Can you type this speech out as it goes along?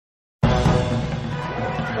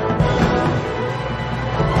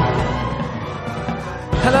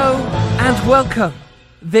Hello and welcome.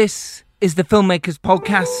 This is the Filmmakers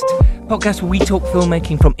Podcast where we talk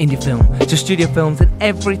filmmaking from indie film to studio films and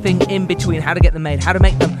everything in between, how to get them made, how to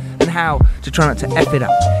make them, and how to try not to F it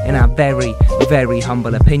up, in our very, very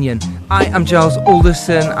humble opinion. I am Giles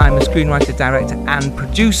Alderson. I'm a screenwriter, director and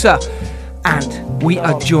producer, and we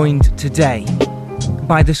are joined today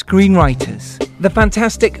by the screenwriters, the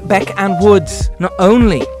fantastic Beck and Woods. Not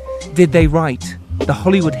only did they write the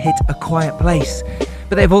Hollywood hit A Quiet Place,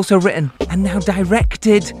 but they've also written and now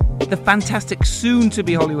directed the fantastic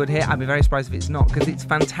soon-to-be Hollywood hit. I'd be very surprised if it's not, because it's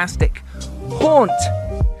fantastic, Haunt.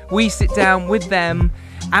 We sit down with them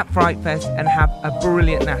at Fright Fest and have a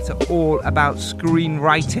brilliant natter all about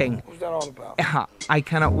screenwriting. What's that all about? I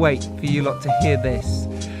cannot wait for you lot to hear this.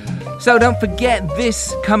 So don't forget,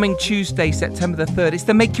 this coming Tuesday, September the 3rd, it's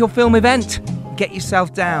the Make Your Film event. Get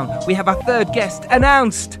yourself down. We have our third guest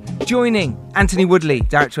announced, joining Anthony Woodley,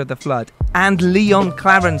 director of The Flood, and Leon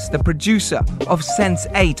Clarence, the producer of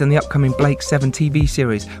Sense8 and the upcoming Blake 7 TV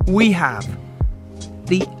series. We have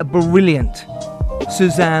the brilliant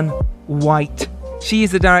Suzanne White. She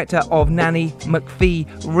is the director of Nanny McPhee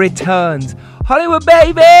Returns. Hollywood,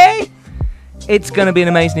 baby! It's going to be an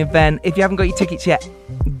amazing event. If you haven't got your tickets yet,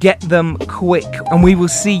 get them quick. And we will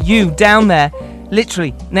see you down there,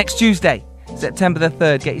 literally, next Tuesday, September the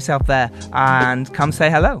 3rd. Get yourself there and come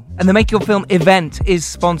say hello. And the Make Your Film event is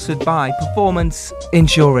sponsored by Performance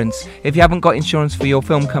Insurance. If you haven't got insurance for your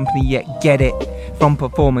film company yet, get it from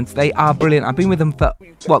Performance. They are brilliant. I've been with them for,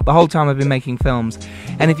 the whole time I've been making films.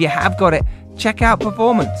 And if you have got it, check out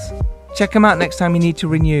Performance. Check them out next time you need to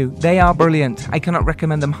renew. They are brilliant. I cannot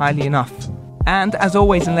recommend them highly enough. And as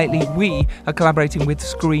always and lately, we are collaborating with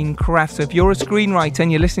Screencraft. So if you're a screenwriter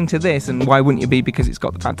and you're listening to this, and why wouldn't you be, because it's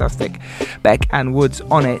got the fantastic Beck and Woods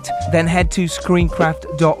on it, then head to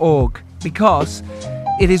screencraft.org, because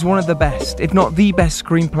it is one of the best, if not the best,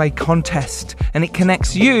 screenplay contest, and it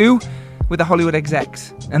connects you with the Hollywood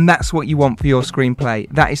execs, and that's what you want for your screenplay.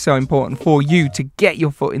 That is so important for you to get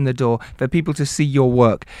your foot in the door, for people to see your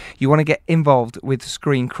work. You want to get involved with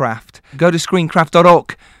Screencraft. Go to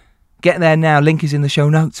screencraft.org. Get there now. Link is in the show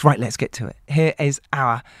notes. Right, let's get to it. Here is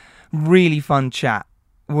our really fun chat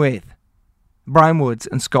with Bryan Woods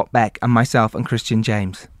and Scott Beck and myself and Christian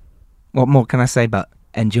James. What more can I say but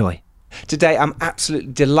enjoy? Today, I'm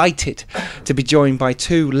absolutely delighted to be joined by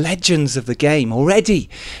two legends of the game already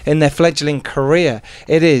in their fledgling career.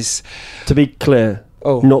 It is... To be clear,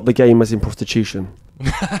 not the game as in prostitution.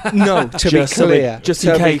 No, to be clear. Just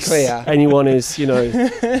in case anyone is,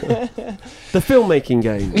 the filmmaking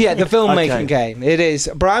game. Yeah, the filmmaking game. It is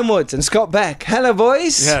Bryan Woods and Scott Beck. Hello,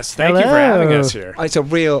 boys. Yes, thank you for having us here. It's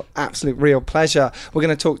a absolute real pleasure. We're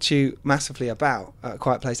going to talk to you massively about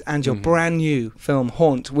Quiet Place and your brand new film,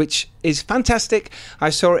 Haunt, which is fantastic. I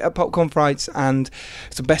saw it at Popcorn Frights, and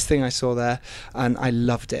it's the best thing I saw there, and I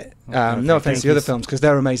loved it. No offense to the other films, because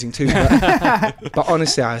they're amazing too. But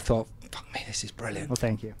honestly, I thought, fuck me, this is brilliant. Well,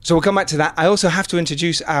 thank you. So we'll come back to that. I also have to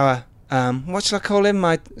introduce our, what shall I call him?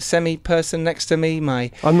 My semi-person next to me.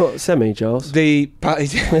 I'm not semi, Giles.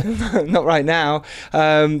 Not right now.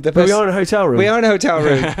 But we are in a hotel room. We are in a hotel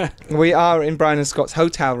room. We are in Bryan and Scott's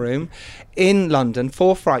hotel room in London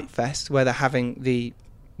for Fright Fest, where they're having the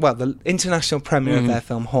international premiere of their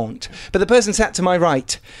film Haunt. But the person sat to my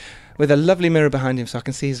right, with a lovely mirror behind him so I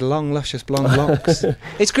can see his long, luscious blonde locks.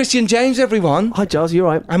 It's Christian James, everyone. Hi, Giles, you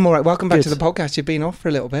all right? I'm all right. Welcome back to the podcast. You've been off for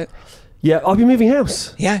a little bit. Yeah, I've been moving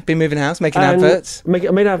house. Yeah, been moving house, making adverts. Made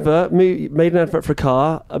an advert for a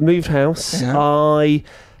car. I moved house. Yeah. I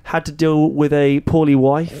had to deal with a poorly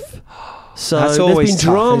wife. So there's been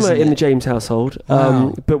drama in the James household.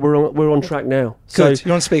 Wow. But we're on track now. Good. So,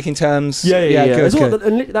 you're on speaking terms. Yeah.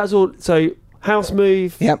 Good. That's all. So house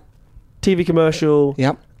move. Yep. TV commercial.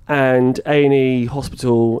 Yep. And A&E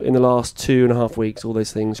hospital in the last 2.5 weeks, all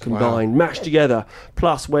those things combined, mashed together.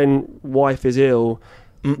 Plus, when wife is ill,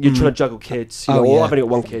 you're trying to juggle kids. I've only got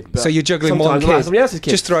one kid. But so you're juggling one kid? Somebody else's kid.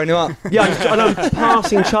 Just throwing him up. Yeah, and I'm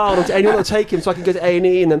passing child on to anyone that'll take him so I can go to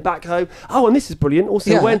A&E and then back home. Oh, and this is brilliant.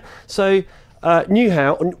 Also,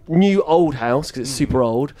 new old house, because it's super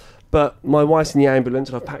old. But my wife's in the ambulance,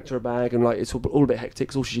 and I've packed her a bag, and it's all a bit hectic.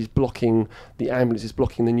 Because she's blocking the ambulance, is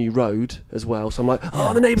blocking the new road as well. So I'm like,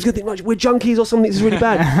 the neighbours gonna think like we're junkies or something. This is really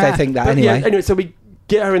bad. They think that anyway. Yeah, anyway, so we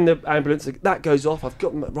get her in the ambulance. That goes off. I'm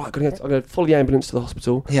going to follow the ambulance to the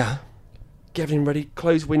hospital. Yeah. Get everything ready.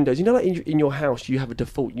 Close windows. You know, like in your house, you have a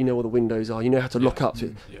default. You know where the windows are. You know how to lock up.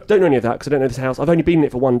 So don't know any of that because I don't know this house. I've only been in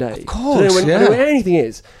it for one day. Of course. So I don't know where anything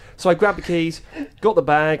is. So I grab the keys, got the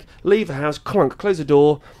bag, leave the house, clunk, close the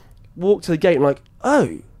door. Walk to the gate and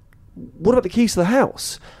what about the keys to the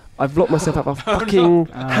house? I've locked myself out of a fucking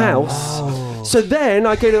house. So then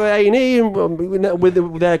I go to A&E and we're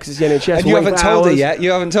there because it's the NHS. And you haven't told her yet.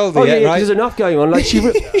 You haven't told her yet, right? There's enough going on. Like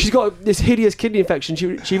she's got this hideous kidney infection. She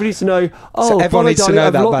really needs to know. So everyone needs to know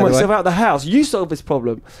I've that, locked by the way. myself out of the house. You solve this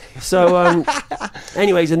problem. So,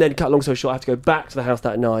 anyways, and then cut long story short, I have to go back to the house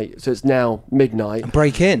that night. So it's now midnight. And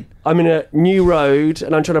break in. I'm in a new road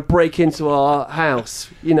and I'm trying to break into our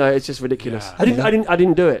house. You know, it's just ridiculous. Yeah. I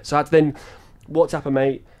didn't do it. So I had to then WhatsApp a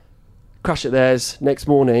mate, crash at theirs. Next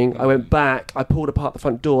morning, I went back. I pulled apart the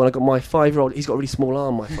front door and I got my 5-year-old. He's got a really small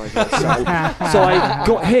arm, my 5-year-old son. So I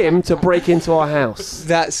got him to break into our house.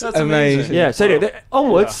 That's amazing. Yeah. So anyway,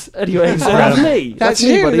 onwards. Anyway, so that's me. That's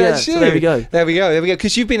me, you. buddy. That's yeah. you. So there we go. There we go.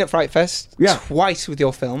 Because you've been at Fright Fest Yeah. twice with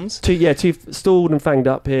your films. Two stalled and fanged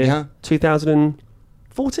up here. Yeah.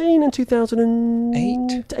 2014 and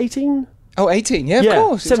 2018. Oh, 18. Yeah, of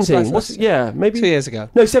course. 17. Maybe 2 years ago.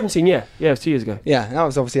 No, 17. Yeah, it was 2 years ago. Yeah, I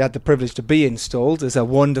was obviously had the privilege to be installed as a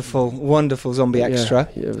wonderful, wonderful zombie extra.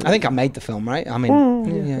 Yeah. I think I made the film, right? I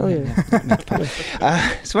mean,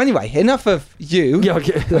 so anyway, enough of you. Yeah,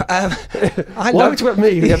 okay. I Why would you have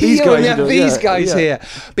me? We have these guys. Here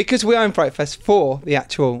because we are in Fright Fest for the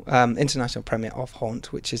actual international premiere of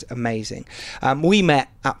Haunt, which is amazing. We met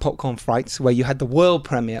at Popcorn Frights where you had the world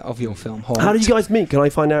premiere of your film Haunt. How did you guys meet? Can I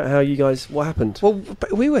find out how you guys? What happened? Well,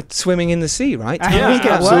 we were swimming in the sea, right?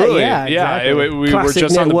 Absolutely. Yeah, exactly. We Classic were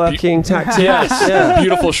just on the networking tactics. the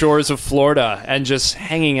beautiful shores of Florida and just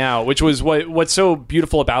hanging out, which was what's so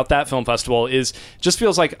beautiful about that film festival is just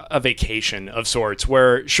feels like a vacation of sorts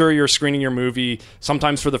where sure you're screening your movie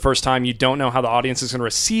sometimes for the first time, you don't know how the audience is going to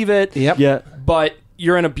receive it. Yep. Yeah. But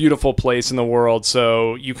you're in a beautiful place in the world,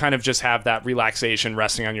 so you kind of just have that relaxation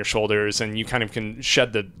resting on your shoulders, and you kind of can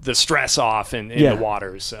shed the stress off in the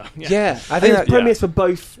waters. So, Yeah, I I think think it's premieres for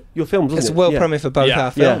both your films, wasn't it's it? a world premiere for both our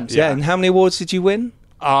films. Yeah. And how many awards did you win?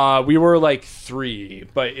 we were like 3,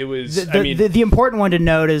 but it was. The important one to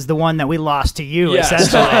note is the one that we lost to you. Yes,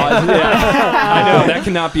 Essentially, I know that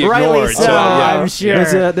cannot be ignored. rightly so. I'm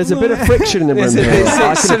sure. There's a bit of friction in the room.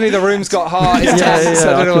 here. Suddenly the room's got hot. It's tense.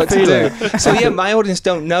 I don't know what to do. So yeah, my audience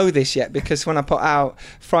don't know this yet because when I put out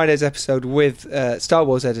Friday's episode with Star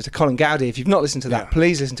Wars editor Colin Gowdy, if you've not listened to that,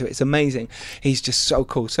 please listen to it. It's amazing. He's just so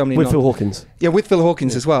cool. So many with Phil Hawkins. Yeah, with Phil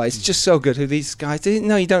Hawkins as well. It's just so good. Who these guys?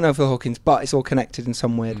 No, you don't know Phil Hawkins, but it's all connected in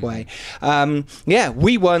some weird way.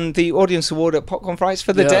 We won the audience award at Popcorn Frights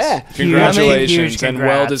for The Dare. Congratulations, Huge and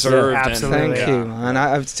congrats. well deserved. Absolutely. Thank you, man.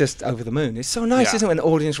 I was just over the moon. It's so nice, isn't it, when an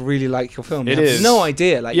audience really like your film? It You have is. no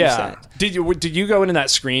idea, like you said. Did you go into that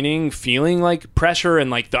screening feeling like pressure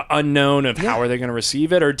and like the unknown of how are they going to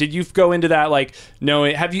receive it, or did you go into that like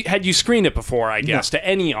knowing had you screened it before? I guess to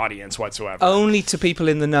any audience whatsoever. Only to people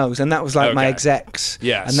in the knows, and that was like my execs.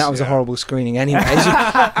 Yes, and that was a horrible screening anyway,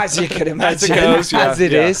 as you could imagine, as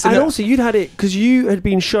it is. And also, you'd had it because you had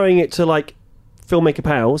been showing it to like filmmaker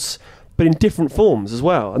pals, but in different forms as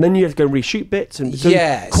well. And then you had to go and reshoot bits, and so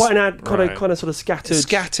quite kind of sort of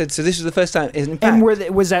scattered. So this was the first time. In fact, And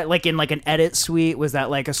was that like in like an edit suite? Was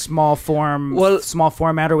that like a small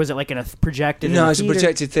format, or was it like in a projected? No, it's a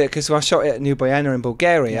projected theatre because I shot it at New Bojana in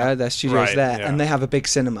Bulgaria. Their studio's there, and they have a big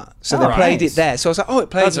cinema, so they played it there. So I was like, it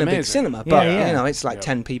plays in a big cinema, but you know, it's like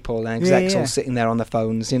 10 people and execs all sitting there on their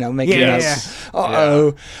phones, you know, making notes.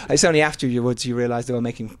 It's only afterwards you realise they were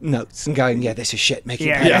making notes and going, this is shit.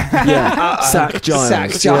 Sack Giles.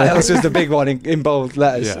 Sack Giles was the big one in bold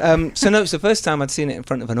letters. So no, it's the first time I'd seen it in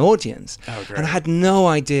front of an audience, and I had no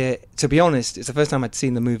idea. To be honest, it's the first time I'd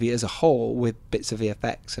seen the movie as a whole with bits of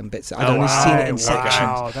VFX and bits. I'd only seen it in sections.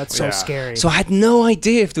 Wow, that's so scary. So I had no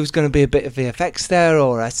idea if there was going to be a bit of VFX there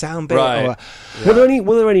or a sound bit. Or Were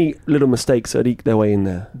there any little mistakes that eked their way in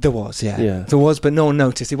there? There was, there was, but no one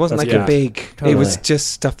noticed. It wasn't a big. Totally. It was just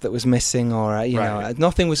stuff that was missing, or know,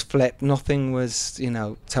 nothing was flipped, nothing was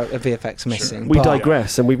VFX missing. We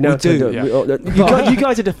digress, and we've now. You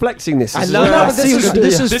guys are deflecting this. I love that.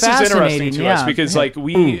 This is interesting to us because, like,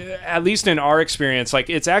 we, at least in our experience, like,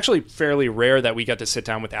 it's actually fairly rare that we get to sit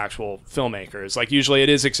down with actual filmmakers. Like, usually it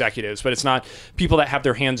is executives, but it's not people that have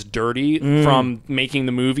their hands dirty from making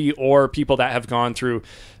the movie, or people that have gone through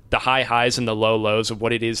the high highs and the low lows of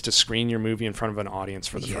what it is to screen your movie in front of an audience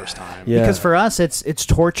for the first time. Because for us it's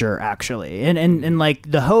torture, actually, and like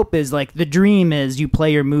the hope is, like, the dream is you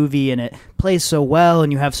play your movie and it plays so well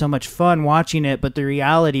and you have so much fun watching it, but the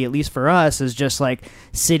reality, at least for us, is just like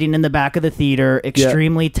sitting in the back of the theater,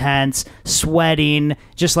 extremely tense, sweating,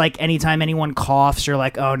 just like anytime anyone coughs, you're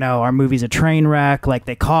like, oh no, our movie's a train wreck, like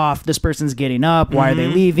they coughed, this person's getting up, why are they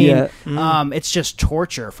leaving? It's just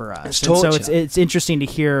torture for us. It's torture. So it's interesting to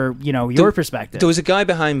hear, your perspective. There was a guy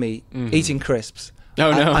behind me eating crisps.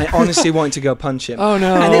 Oh, no. I honestly wanted to go punch him. Oh,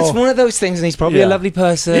 no. And it's one of those things, and he's probably a lovely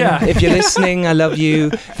person. Yeah. If you're listening, I love you.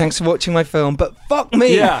 Thanks for watching my film. But fuck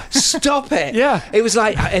me. Yeah. Stop it. Yeah. It was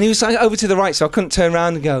like, and he was like over to the right, so I couldn't turn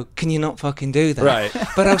around and go, can you not fucking do that? Right.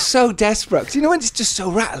 But I was so desperate. 'Cause you know when it's just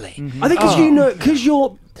so rattly? I think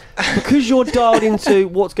because you're dialed into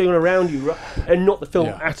what's going on around you, right, and not the film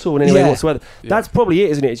at all in any way whatsoever. That's probably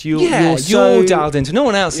it, isn't it? It's you're dialed into. No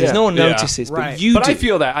one else is. No one notices, Right. but you But do.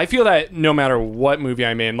 I feel that no matter what movie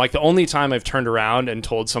I'm in, like the only time I've turned around and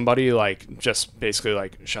told somebody like just basically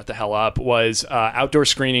like shut the hell up was outdoor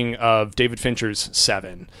screening of David Fincher's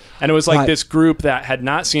Seven, and it was like this group that had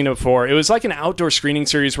not seen it before. It was like an outdoor screening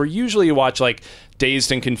series where usually you watch like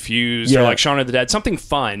Dazed and Confused or like Shaun of the Dead, something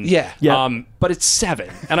fun. But it's Seven,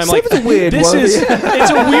 and I'm like, Seven's a weird one.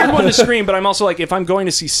 it's a weird one to screen. But I'm also like, if I'm going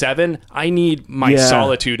to see Seven, I need my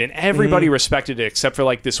solitude, and everybody respected it except for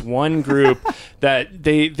like this one group that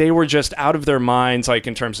they were just out of their minds, like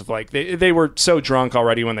in terms of like they were so drunk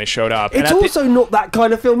already when they showed up. It's also not that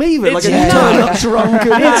kind of film either. Like It's a turn not. up drunk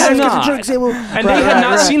and It's not. drinks in. And they had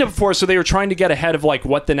not seen it before, so they were trying to get ahead of like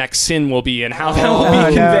what the next sin will be and how that will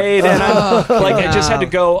be conveyed. And I'm like, I just had to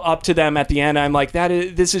go up to them at the end. I'm like,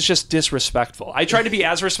 this is just disrespectful. I tried to be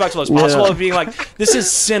as respectful as possible of being like, this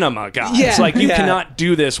is cinema, guys. Yeah. Like you cannot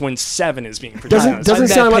do this when Seven is being produced. Doesn't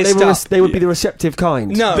sound like pissed they would be the receptive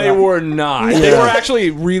kind. No, They were not. Yeah. They were actually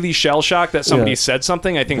really shell shocked that somebody Yeah. said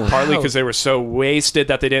something. I think partly because they were so wasted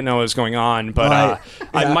that they didn't know what was going on. But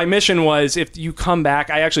my mission was, if you come back,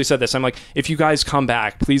 I actually said this. I'm like, if you guys come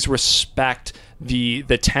back, please respect the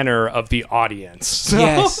tenor of the audience. So,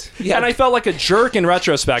 Yes. Yeah. And I felt like a jerk in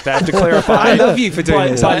retrospect. I have to clarify. I love you for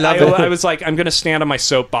doing this. I love it. I was like, I'm going to stand on my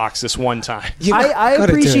soapbox this one time. I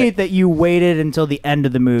appreciate that you waited until the end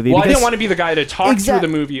of the movie. Well, I because didn't want to be the guy to talk through the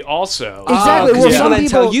movie also. Exactly. Well, Well, some some then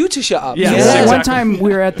tell people you to shut up. Yeah. One Exactly. time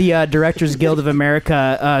we were at the Directors Guild of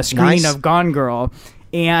America screening Nice. of Gone Girl,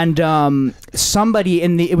 and somebody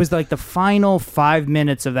it was like the final 5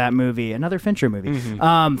 minutes of that movie, another Fincher movie.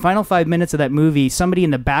 Final 5 minutes of that movie, somebody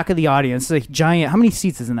in the back of the audience, like giant. How many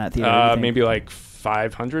seats is in that theater? do you think? Maybe like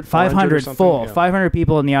 500, 500 or full, yeah. 500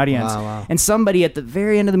 people in the audience. Wow. And somebody at the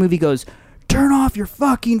very end of the movie goes, "Turn off your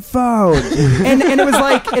fucking phone," and it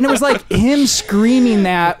was like him screaming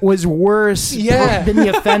that was worse than the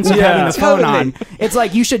offense of having the phone on. It's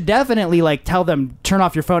like you should definitely like tell them turn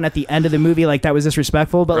off your phone at the end of the movie, like that was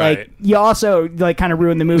disrespectful. But Right. like you also like kind of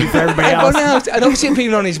ruined the movie for everybody else. And obviously it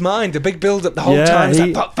being on his mind, the big build up the whole Yeah, time. It's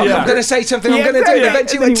like, fuck, I'm going to say something, I'm going to do it.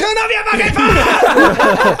 Eventually went, turn off your fucking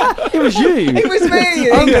phone! It was you. It was me,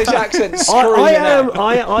 English accent screaming out.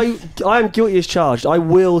 I am guilty as charged. I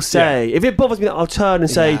will say, if it bothers me, I'll turn and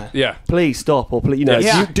say, Yeah. please stop, or please,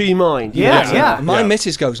 Yeah. do you mind? Yeah. My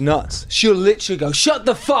missus goes nuts. She'll literally go, shut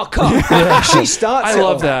the fuck up. She starts I it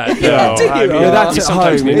love all. that. Yeah, No, do you? I mean, Yeah, that's you at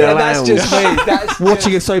sometimes home. need Yeah, that. That's just me. That's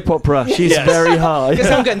Watching a soap opera, she's very high.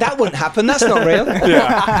 Because I'm going, that wouldn't happen. That's not real.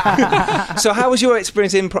 So how was your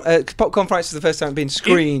experience in Popcorn Frights for the first time being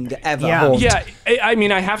screened ever? Yeah. Haunt? Yeah, I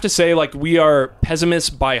mean, I have to say, like, we are pessimists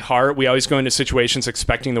by heart. We always go into situations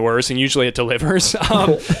expecting the worst, and usually it delivers.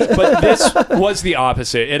 But this was the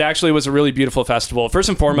opposite. It actually was a really beautiful festival. First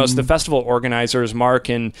and foremost, the festival organizers, Mark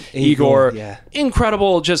and Igor,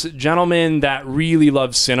 incredible, just gentlemen that really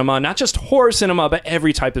love cinema, not just horror cinema, but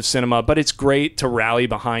every type of cinema. But it's great to rally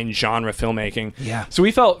behind genre filmmaking. Yeah. So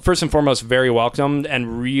we felt, first and foremost, very welcomed,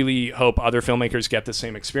 and really hope other filmmakers get the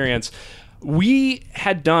same experience. We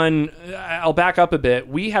had done, I'll back up a bit,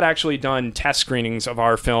 we had actually done test screenings of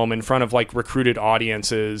our film in front of like recruited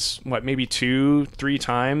audiences, maybe 2-3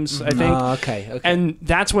 times, I think. Okay. And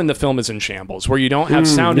that's when the film is in shambles, where you don't have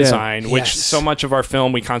sound design, which Yes. so much of our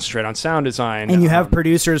film, we concentrate on sound design. And you have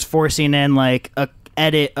producers forcing in like a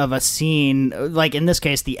edit of a scene, like in this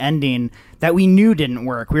case the ending, that we knew didn't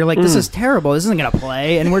work. We were like, this is terrible, this isn't gonna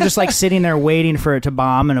play, and we're just like sitting there waiting for it to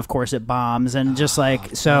bomb, and of course it bombs, and just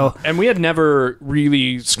like so. And we had never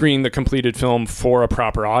really screened the completed film for a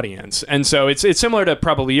proper audience. And so it's similar to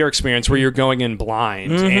probably your experience where you're going in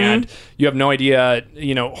blind and you have no idea.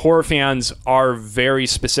 You know, horror fans are very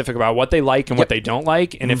specific about what they like and what they don't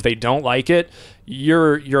like. And if they don't like it,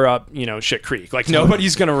 you're up, shit creek. Like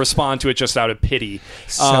nobody's going to respond to it just out of pity.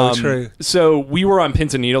 So true. So we were on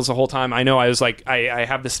pins and needles the whole time. I know I was like, I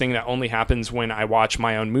have this thing that only happens when I watch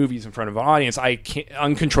my own movies in front of an audience. I can't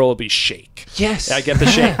uncontrollably shake. Yes. I get the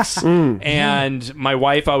shakes. And my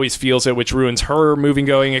wife always feels it, which ruins her moving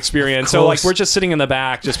going experience. So like we're just sitting in the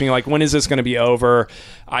back, just being like, when is this going to be over?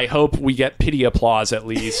 I hope we get pity applause at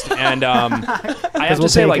least. And I have to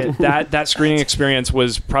say, like that screening experience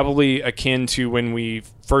was probably akin to when we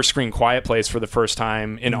first screened Quiet Place for the first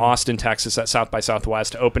time in Austin, Texas at South by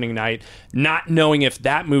Southwest opening night, not knowing if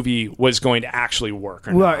that movie was going to actually work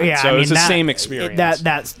or not. Yeah, so it was the same experience.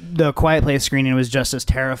 That's the Quiet Place screening was just as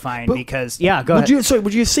terrifying because go ahead.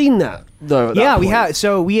 Would you have seen that though? We had.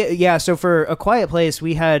 So for A Quiet Place,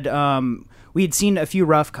 we had seen a few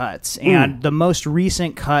rough cuts, and the most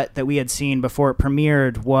recent cut that we had seen before it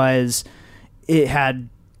premiered it had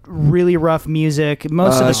really rough music.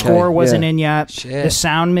 Most of the score wasn't in yet. Shit. The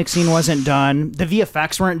sound mixing wasn't done. The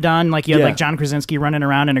VFX weren't done. Like you had like John Krasinski running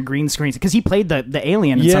around in a green screen because he played the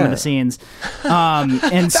alien in some of the scenes.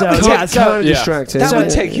 And so distracting. That would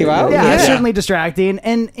take you out. Yeah, certainly distracting.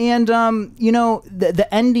 And you know the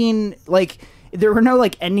ending, like there were no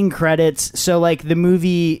like ending credits, so like the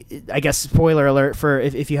movie, I guess spoiler alert for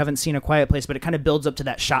if you haven't seen A Quiet Place, but it kind of builds up to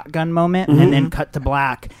that shotgun moment and then cut to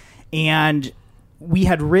black. And we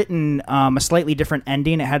had written a slightly different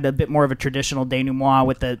ending. It had a bit more of a traditional denouement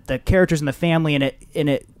with the characters and the family, and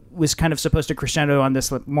it was kind of supposed to crescendo on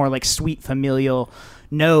this more like sweet familial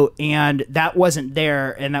note, and that wasn't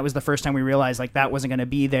there. And that was the first time we realized like that wasn't going to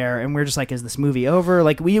be there. And we're just like, is this movie over?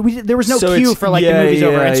 Like we there was no cue for like the movie's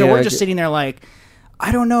over, and so we're just sitting there like,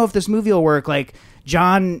 I don't know if this movie will work. Like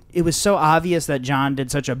John, it was so obvious that John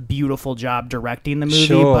did such a beautiful job directing the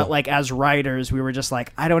movie, but like as writers, we were just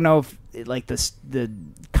like, I don't know if like the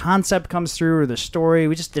concept comes through or the story.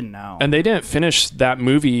 We just didn't know. And they didn't finish that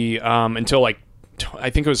movie until like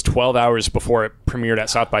I think it was 12 hours before it premiered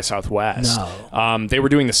at South by Southwest. No. They were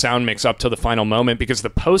doing the sound mix up to the final moment because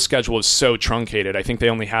the post schedule is so truncated. I think they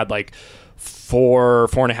only had like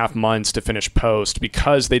 4.5 months to finish post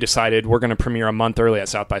because they decided we're going to premiere a month early at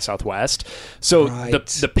South by Southwest. So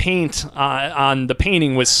the paint on the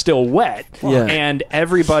painting was still wet, and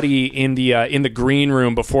everybody in the green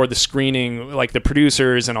room before the screening, like the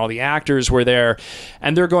producers and all the actors were there,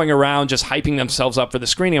 and they're going around just hyping themselves up for the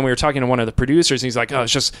screening. And we were talking to one of the producers, and he's like, "Oh,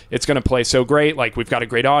 it's going to play so great. Like we've got a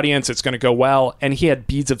great audience. It's going to go well." And he had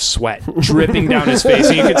beads of sweat dripping down his face,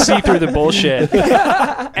 and you could see through the bullshit.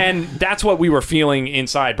 And that's what we were feeling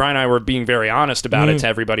inside. Bryan and I were being very honest about it to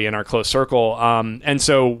everybody in our close circle. And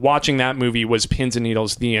so watching that movie was pins and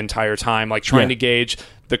needles the entire time, like trying to gauge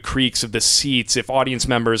the creaks of the seats, if audience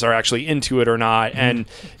members are actually into it or not. And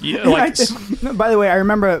by the way, I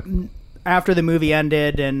remember after the movie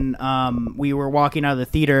ended and we were walking out of the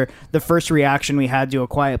theater, the first reaction we had to A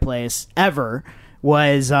Quiet Place ever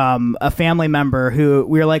was a family member who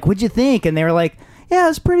we were like, "What'd you think?" And they were like, "Yeah, it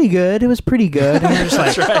was pretty good. It was pretty good." And we're just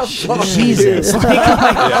like, Jesus.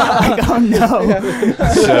 Oh, no.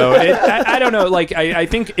 So I don't know. Like, I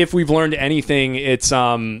think if we've learned anything, it's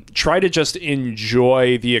try to just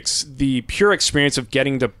enjoy the pure experience of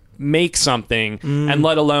getting to make something and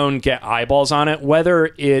let alone get eyeballs on it,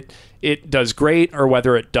 whether it does great or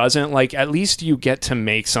whether it doesn't. Like, at least you get to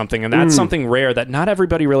make something, and that's something rare that not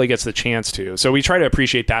everybody really gets the chance to. So we try to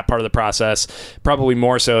appreciate that part of the process, probably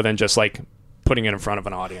more so than just like putting it in front of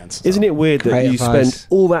an audience. Isn't it weird that you spend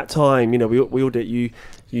all that time, you know, we all do it,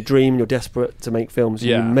 you dream, you're desperate to make films, and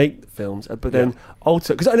you make the films, but then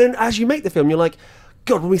ultimately, because then as you make the film, you're like,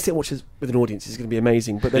 God, when we sit and watch this with an audience, it's going to be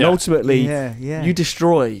amazing. But then ultimately, you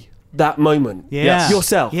destroy that moment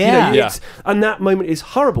yourself. And that moment is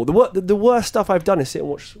horrible. The worst stuff I've done is sit and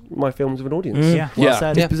watch my films with an audience.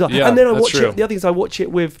 It's bizarre. And then I watch it, the other thing is I watch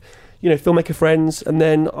it with, you know, filmmaker friends, and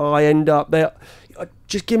then I end up there.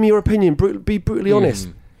 Just give me your opinion. Be brutally honest.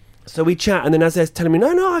 So we chat, and then as they're telling me,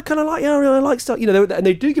 no, I kind of like, I like stuff, you know, and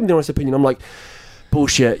they do give me the honest opinion. I'm like,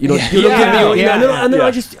 bullshit. You're not giving me your, and then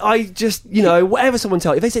I just, you know, whatever someone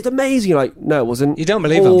tells you, if they say it's amazing, you're like, no, it wasn't. You don't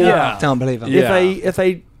believe them. Don't believe them. If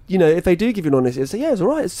they, you know, if they do give you an honest, they say, yeah, it's all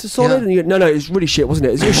right, it's solid, and you go, no, it's really shit, wasn't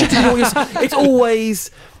it? It's shit to the audience. It's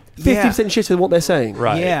always 50% shitter than what they're saying.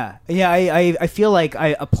 Right. I feel like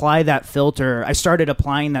I apply that filter. I started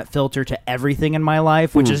applying that filter to everything in my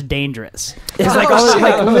life, which is dangerous. It's like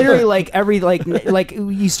literally like every like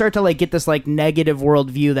you start to like get this like negative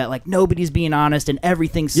worldview that like nobody's being honest and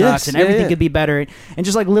everything sucks and everything could be better, and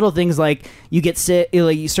just like little things like you get sick,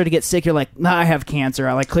 like you start to get sick. You're like, nah, I have cancer.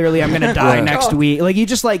 I like clearly I'm gonna die next week. Like you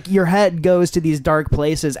just like your head goes to these dark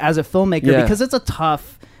places as a filmmaker because it's a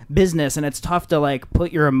tough business, and it's tough to like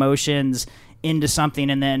put your emotions into something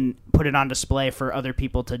and then put it on display for other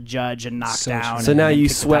people to judge and knock down. So now you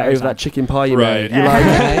sweat over that chicken pie you made. You're like,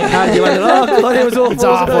 oh God, it was awful. It's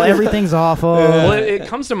awful. Everything's awful. Well, it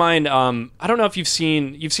comes to mind. I don't know if you've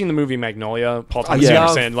seen the movie Magnolia, Paul Thomas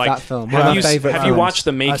Anderson. Like, that film. Have you watched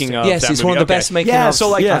the making of? Yes, that it's movie? one of the best making of. So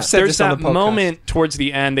like, I've said there's this on that the podcast. moment towards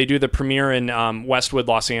the end. They do the premiere in Westwood,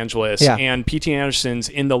 Los Angeles, and P.T. Anderson's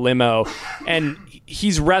in the limo, and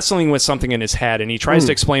he's wrestling with something in his head, and he tries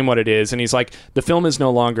to explain what it is, and he's like, like, the film is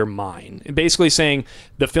no longer mine. Basically saying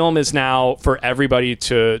the film is now for everybody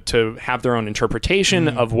to have their own interpretation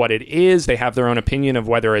of what it is. They have their own opinion of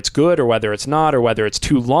whether it's good or whether it's not, or whether it's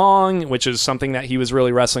too long, which is something that he was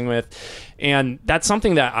really wrestling with. And that's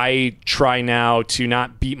something that I try now to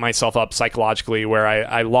not beat myself up psychologically, where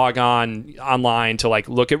I log online to like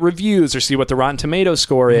look at reviews or see what the Rotten Tomatoes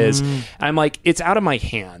score is. I'm like, it's out of my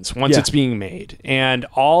hands once it's being made. And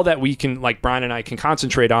all that we can, like Bryan and I can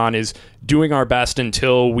concentrate on is doing our best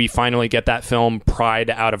until we finally get that film pried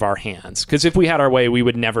out of our hands. Because if we had our way, we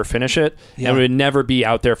would never finish it, and it would never be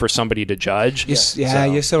out there for somebody to judge.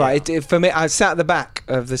 You're so right. For me, I sat at the back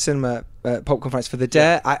of the cinema popcorn fights for the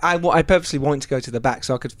Dare. I purposely wanted to go to the back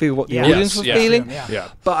so I could feel what the audience was feeling.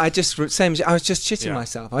 But I just I was just shitting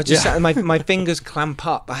myself. I was just sat and my fingers clamp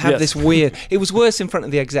up. I have this weird. It was worse in front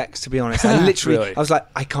of the execs, to be honest. I literally, I was like,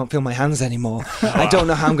 I can't feel my hands anymore. I don't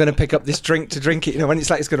know how I'm going to pick up this drink to drink it. When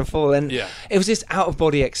it's like it's going to fall. And it was this out of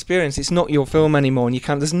body experience. It's not your film anymore, and you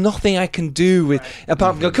can't. There's nothing I can do with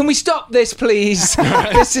apart from go. Can we stop this, please?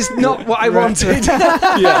 This is not what I wanted.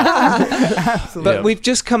 But we've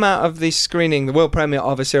just come out of the screening, the world premiere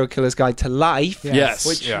of A Serial Killer's Guide to Life,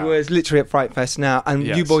 which was literally at Fright Fest now, and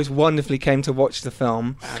you boys wonderfully came to watch the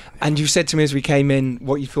film, and you said to me as we came in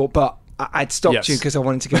what you thought, but I'd stopped you because I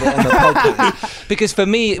wanted to get it on the podcast. Because for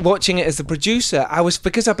me, watching it as the producer,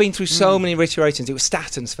 because I've been through so many iterations, it was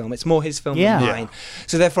Statton's film, it's more his film than mine.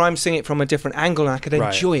 So therefore I'm seeing it from a different angle, and I could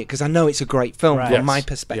enjoy it because I know it's a great film from my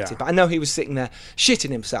perspective. But I know he was sitting there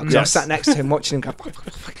shitting himself because I sat next to him watching him go,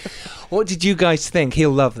 what did you guys think?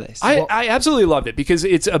 He'll love this. I absolutely loved it because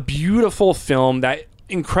it's a beautiful film that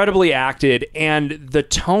incredibly acted, and the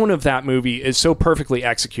tone of that movie is so perfectly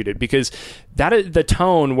executed, because that is the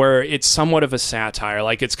tone where it's somewhat of a satire,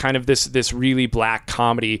 like it's kind of this really black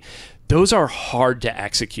comedy. Those are hard to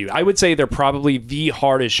execute. I would say they're probably the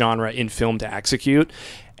hardest genre in film to execute.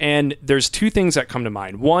 And there's two things that come to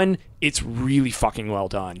mind. One, it's really fucking well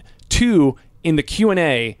done. Two, in the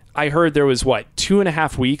Q&A, I heard there was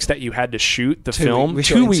 2.5 weeks that you had to shoot the film.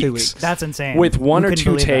 2 weeks. That's insane. With one or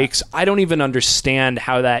two takes. That. I don't even understand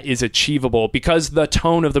how that is achievable, because the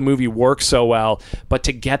tone of the movie works so well. But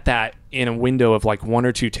to get that in a window of 1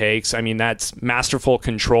 or 2 takes, I mean, that's masterful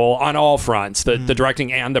control on all fronts, the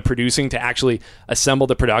directing and the producing, to actually assemble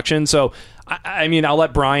the production. So, I mean, I'll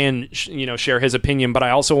let Bryan share his opinion, but I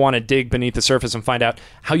also want to dig beneath the surface and find out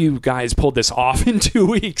how you guys pulled this off in 2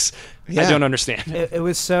 weeks. I don't understand. It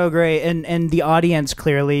was so great, and the audience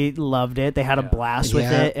clearly loved it. They had a blast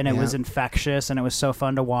with it, and it was infectious, and it was so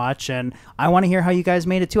fun to watch. And I want to hear how you guys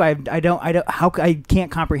made it too. I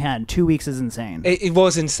can't comprehend. 2 weeks is insane. It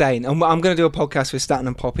was insane. I'm going to do a podcast with Statton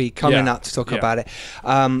and Poppy coming up to talk about it.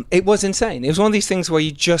 It was insane. It was one of these things where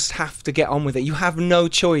you just have to get on with it. You have no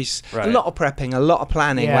choice. Right. A lot of prepping, a lot of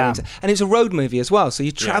planning, and it's a road movie as well. So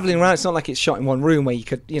you're traveling around. It's not like it's shot in one room where you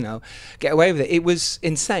could, get away with it. It was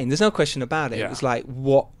insane. There's no question about it. It was like,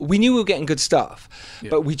 what we knew we were getting good stuff,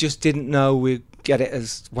 but we just didn't know we'd get it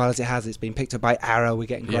as well as it has. It's been picked up by Arrow. We're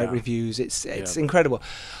getting great reviews. It's incredible.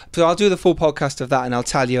 So I'll do the full podcast of that, and I'll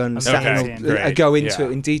tell you, and I'll go into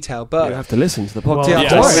it in detail. But you have to listen to the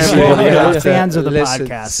podcast. We're fans of the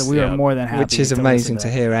podcast, so we are more than happy. Which is amazing to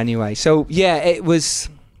hear anyway. So it was.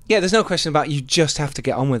 Yeah, there's no question about it. You just have to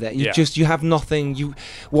get on with it. You have nothing.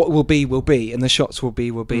 What will be, and the shots will be.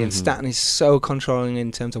 And Statton is so controlling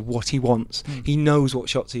in terms of what he wants. He knows what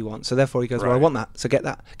shots he wants, so therefore he goes, well, I want that, so get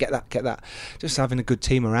that. Just having a good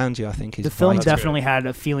team around you, I think, is the film definitely had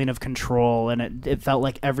a feeling of control, and it felt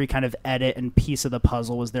like every kind of edit and piece of the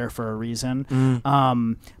puzzle was there for a reason.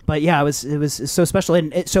 But yeah, it was so special.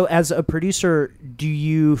 And so as a producer, do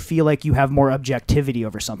you feel like you have more objectivity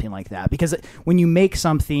over something like that? Because when you make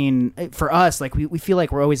something, for us, we feel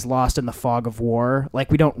like we're always lost in the fog of war.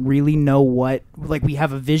 We don't really know we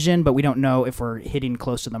have a vision, but we don't know if we're hitting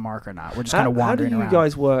close to the mark or not. We're just kind of wandering around. How do you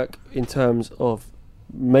guys work in terms of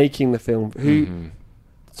making the film? Who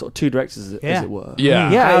sort of two directors, as it were?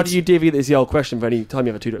 How do you divvy? This is the old question for any time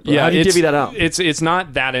you have a two director. How do you divvy that up? It's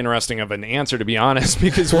not that interesting of an answer, to be honest,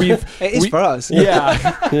 because it is for us.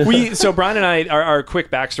 So Bryan and I, our quick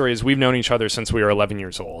backstory is we've known each other since we were 11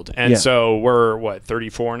 years old, and so we're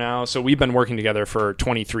 34 now. So we've been working together for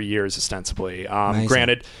 23 years ostensibly.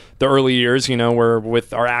 Granted, the early years, we're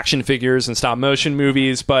with our action figures and stop motion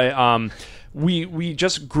movies, but we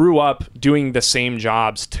just grew up doing the same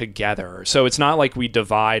jobs together. So it's not like we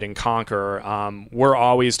divide and conquer. We're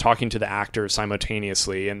always talking to the actors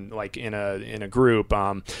simultaneously, and like in a group,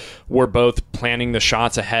 we're both planning the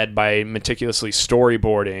shots ahead by meticulously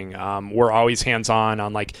storyboarding. We're always hands-on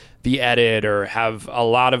on like the edit, or have a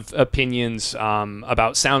lot of opinions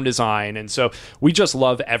about sound design. And so we just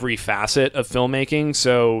love every facet of filmmaking.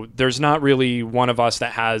 So there's not really one of us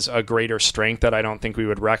that has a greater strength that I don't think we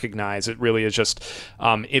would recognize. It really is just,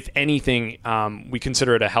 if anything, we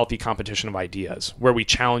consider it a healthy competition of ideas where we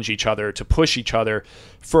challenge each other to push each other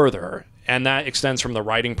further. And that extends from the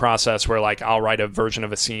writing process, where like I'll write a version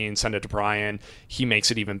of a scene, send it to Bryan, he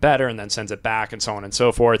makes it even better, and then sends it back, and so on and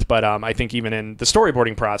so forth. But I think even in the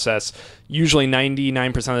storyboarding process, usually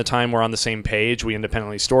 99% of the time we're on the same page. We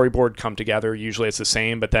independently storyboard, come together. Usually it's the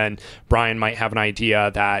same, but then Bryan might have an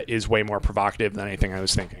idea that is way more provocative than anything I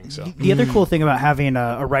was thinking. So the other cool thing about having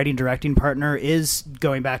a writing directing partner is,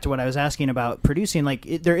 going back to what I was asking about producing, like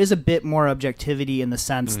there is a bit more objectivity in the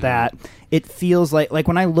sense that it feels like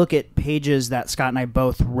when I look at pages that Scott and I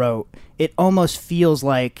both wrote, it almost feels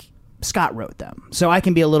like Scott wrote them. So I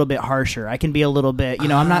can be a little bit harsher. I can be a little bit,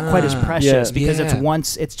 I'm not quite as precious because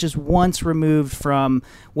it's just once removed from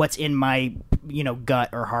what's in my, gut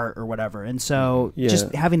or heart or whatever. And so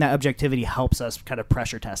just having that objectivity helps us kind of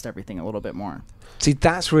pressure test everything a little bit more. See,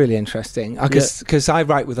 that's really interesting because I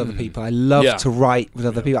write with other people. I love to write with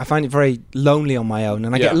other people. I find it very lonely on my own,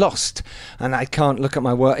 and I get lost, and I can't look at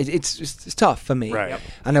my work. It's tough for me. Right.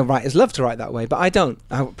 I know writers love to write that way, but I don't.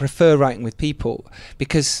 I prefer writing with people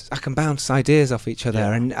because I can bounce ideas off each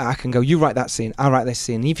other, and I can go, you write that scene, I'll write this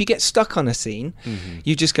scene. And if you get stuck on a scene,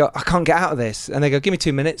 you just go, I can't get out of this, and they go, give me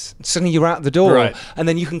 2 minutes. And suddenly you're out the door, and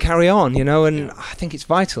then you can carry on, and I think it's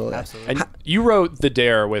vital. Absolutely. And you wrote The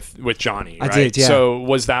Dare with Johnny, right? I did, yeah. So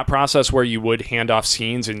was that process where you would hand off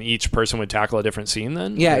scenes and each person would tackle a different scene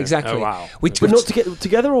then? Yeah, or? exactly. Oh, wow. But not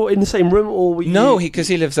together or in the same room? Or because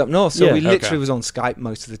he lives up north, so we literally Okay. was on Skype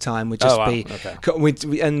most of the time. We'd just be...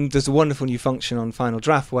 Okay. And there's a wonderful new function on Final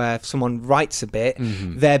Draft where if someone writes a bit,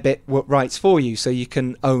 their bit writes for you, so you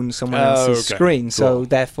can own someone else's screen. Cool. So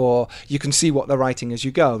therefore, you can see what they're writing as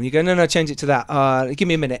you go. And you go, no, change it to that. Give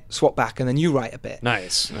me a minute, swap back, and then you write a bit.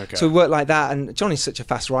 Nice. Okay. So we work like that, and Johnny's such a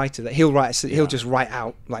fast writer that he'll just write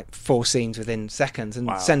out like 4 scenes within seconds and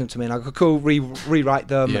send them to me, and I go, cool, rewrite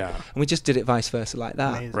them. And we just did it vice versa like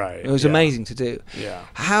that. Amazing. Right. It was amazing to do. Yeah.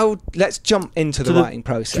 Let's jump into the writing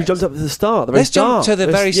process. Should we jump up to the start? Let's jump to the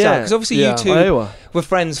very start, because obviously you two were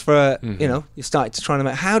friends for you started to try to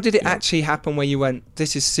make. How did it actually happen where you went,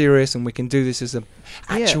 this is serious and we can do this as an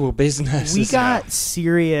actual business? We got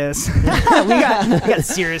serious. we got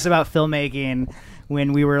serious about filmmaking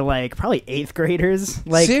when we were like probably 8th graders.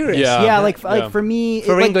 Like, serious? Like for me,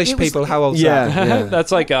 for English people, how old's that?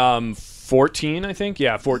 That's like 14, I think.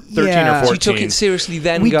 13 or 14. So you took it seriously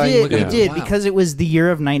then? We did, wow. because it was the year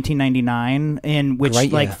of 1999, in which,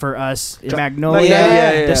 for us, Magnolia,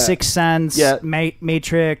 Yeah. The Sixth Sense,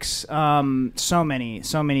 Matrix, so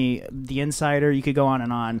many, The Insider, you could go on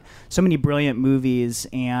and on. So many brilliant movies,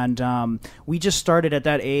 and we just started at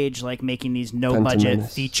that age, like making these no-budget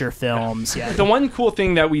feature films. The one cool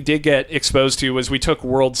thing that we did get exposed to was we took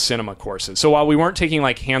world cinema courses. So while we weren't taking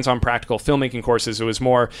like hands-on practical filmmaking courses, it was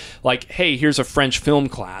more like, hey, here's a French film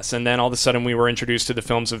class. And then all of a sudden we were introduced to the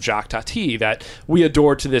films of Jacques Tati that we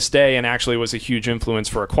adore to this day, and actually was a huge influence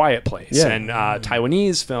for A Quiet Place and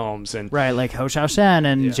Taiwanese films. And like Ho Xiaoshen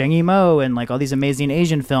and Zheng Yimou and like all these amazing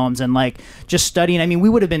Asian films, and like just studying. I mean, we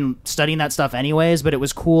would have been studying that stuff anyways, but it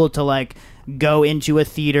was cool to like go into a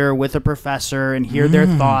theater with a professor and hear their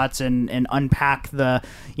thoughts and unpack the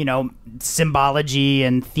symbology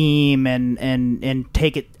and theme and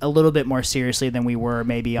take it a little bit more seriously than we were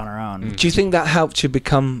maybe on our own. Do you think that helped you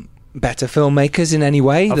become better filmmakers in any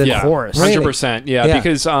way? Of course. 100%. Yeah,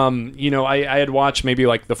 because I had watched maybe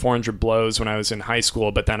like the 400 Blows when I was in high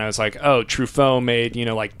school, but then I was like, oh, Truffaut made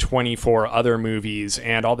like 24 other movies,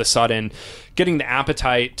 and all of a sudden getting the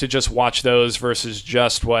appetite to just watch those versus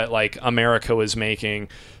just what like America was making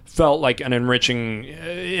felt like it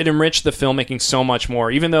enriched the filmmaking so much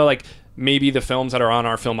more, even though like maybe the films that are on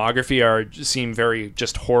our filmography seem very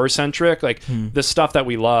just horror centric. Like the stuff that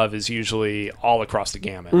we love is usually all across the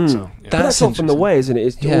gamut. So that's often the way, isn't it?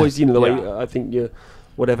 It's always the way I think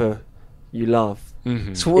whatever you love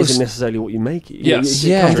isn't necessarily what you make it.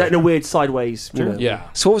 It comes out in a weird sideways.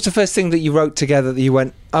 So what was the first thing that you wrote together that you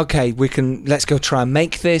went, okay, let's go try and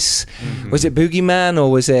make this? Was it Boogeyman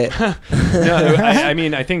or was it? No, I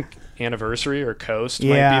mean, I think Anniversary or Coast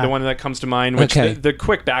might be the one that comes to mind. Which the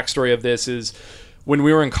quick backstory of this is when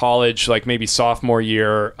we were in college, like maybe sophomore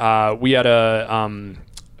year, we had a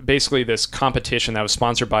basically this competition that was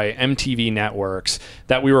sponsored by MTV Networks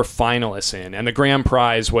that we were finalists in, and the grand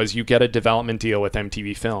prize was you get a development deal with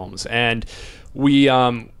MTV Films. And we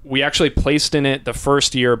actually placed in it the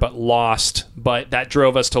first year but lost, but that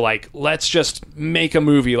drove us to like, let's just make a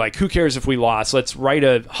movie. Like, who cares if we lost? Let's write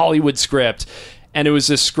a Hollywood script. And it was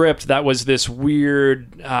this script that was this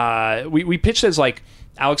weird we pitched as like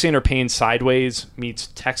Alexander Payne's Sideways meets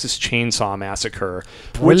Texas Chainsaw Massacre,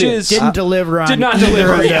 which is did not deliver either.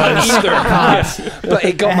 But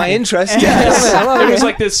it got my interest. It was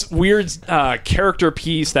like this weird character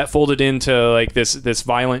piece that folded into like this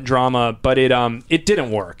violent drama, but it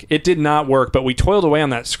didn't work. It did not work. But we toiled away on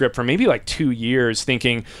that script for maybe like 2 years,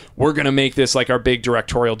 thinking we're gonna make this like our big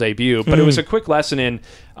directorial debut. But it was a quick lesson in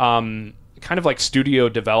kind of like studio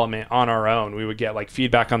development on our own. We would get like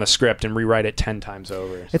feedback on the script and rewrite it 10 times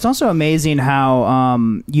over. It's also amazing how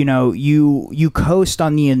you coast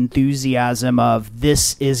on the enthusiasm of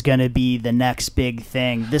this is going to be the next big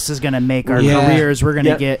thing. This is going to make our careers. We're going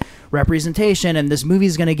to get representation, and this movie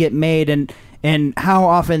is going to get made. And how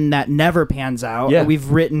often that never pans out. Yeah.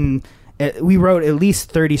 We wrote at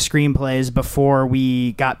least 30 screenplays before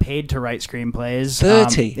we got paid to write screenplays.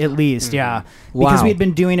 30? At least, yeah. Wow. Because we'd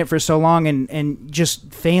been doing it for so long and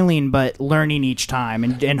just failing but learning each time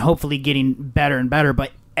and hopefully getting better and better.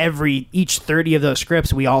 But each 30 of those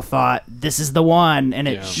scripts, we all thought, this is the one, and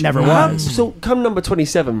it never was. So come number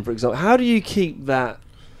 27, for example, how do you keep that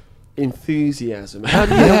enthusiasm? How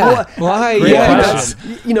do you Why? Great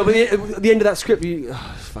question. But at the end of that script,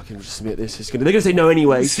 fucking just submit this. They're going to say no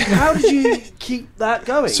anyways. How did you keep that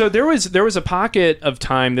going? So there was a pocket of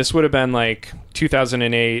time. This would have been like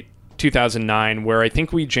 2008, 2009, where I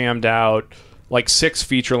think we jammed out like 6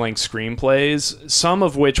 feature-length screenplays, some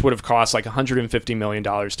of which would have cost like $150 million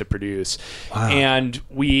to produce. Wow. And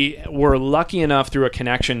we were lucky enough through a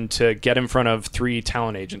connection to get in front of 3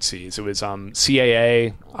 talent agencies. It was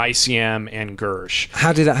CAA, ICM, and Gersh.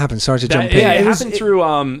 How did that happen? Sorry to jump in. Yeah, it happened through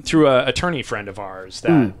an attorney friend of ours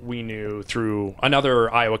that we knew through another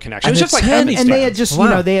Iowa connection. And it was just like and heavy they had stuff.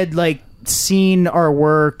 just they had like seen our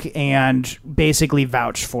work and basically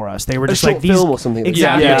vouched for us. They were just short like these film or something.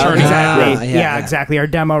 Exactly. Yeah, attorney. Exactly. Yeah. Exactly. Our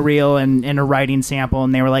demo reel and a writing sample,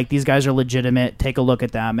 and they were like, these guys are legitimate. Take a look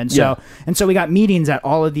at them. And so we got meetings at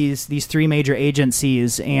all of these 3 major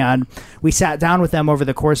agencies, and we sat down with them over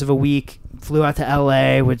the course of a week. Flew out to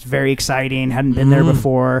LA, which was very exciting. Hadn't been there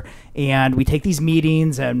before, and we take these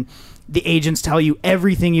meetings and the agents tell you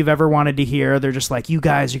everything you've ever wanted to hear. They're just like, you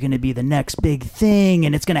guys are going to be the next big thing,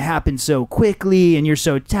 and it's going to happen so quickly, and you're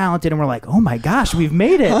so talented. And we're like, oh my gosh, we've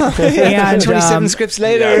made it. And 27 scripts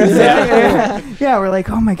later. Yeah, we're like,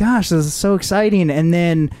 oh my gosh, this is so exciting. And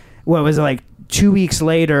then, what was it, like 2 weeks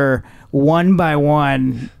later, one by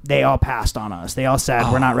one, they all passed on us. They all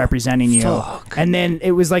said, we're not representing you. Fuck. And then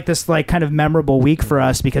it was like this like kind of memorable week for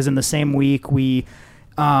us, because in the same week we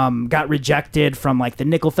got rejected from like the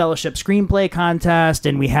Nickel Fellowship screenplay contest,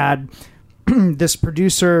 and we had this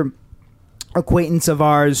producer acquaintance of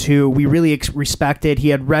ours who we really respected. He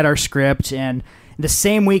had read our script, and the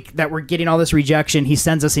same week that we're getting all this rejection, he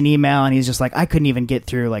sends us an email, and he's just like, I couldn't even get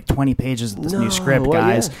through like 20 pages of this new script,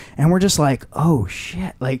 guys. And we're just like, oh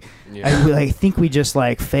shit, like I think we just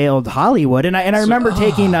like failed Hollywood. And I remember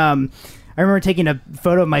taking a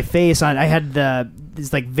photo of my face on. I had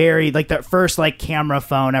this like very like the first like camera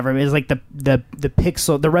phone ever. It was like the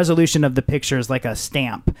pixel, the resolution of the picture is like a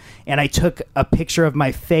stamp, and I took a picture of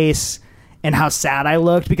my face and how sad I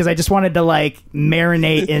looked, because I just wanted to like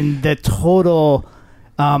marinate in the total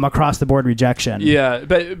across the board rejection. Yeah,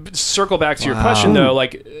 but circle back to your question though.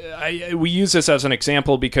 Like, we use this as an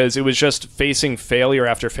example because it was just facing failure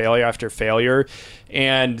after failure after failure,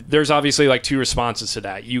 and there's obviously like 2 responses to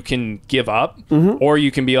that. You can give up, or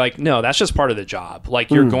you can be like, no, that's just part of the job.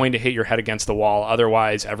 Like, you're going to hit your head against the wall.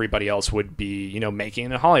 Otherwise, everybody else would be, making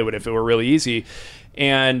it in Hollywood if it were really easy.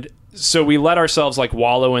 And so we let ourselves like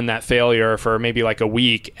wallow in that failure for maybe like a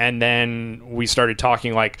week, and then we started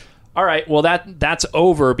talking like, all right, well that's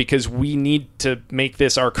over because we need to make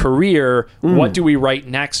this our career. What do we write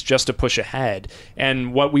next just to push ahead?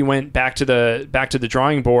 And what we went back to the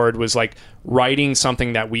drawing board was like writing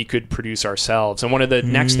something that we could produce ourselves. And one of the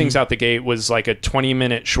next things out the gate was like a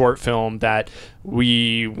 20-minute short film that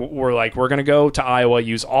we were like, we're going to go to Iowa,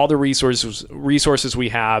 use all the resources we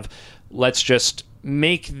have. Let's just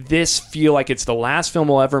make this feel like it's the last film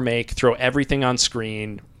we'll ever make, throw everything on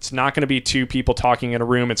screen. It's not going to be 2 people talking in a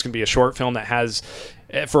room. It's going to be a short film that has,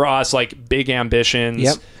 for us, like big ambitions.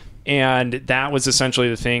 Yep. And that was essentially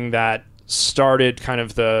the thing that started kind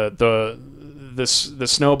of the the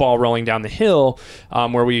snowball rolling down the hill,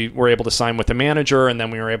 where we were able to sign with the manager, and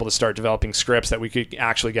then we were able to start developing scripts that we could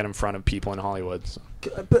actually get in front of people in Hollywood. So.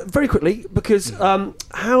 But very quickly, because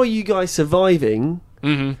how are you guys surviving?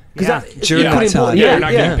 Mm-hmm. During that time. You're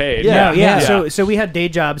not getting paid. Yeah. So we had day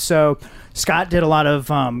jobs. So Scott did a lot of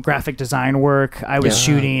graphic design work. I was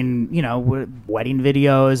shooting, wedding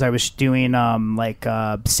videos. I was doing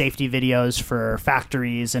safety videos for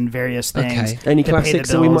factories and various things. Okay. Any classics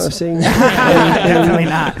that we might have seen? Definitely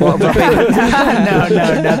not. No,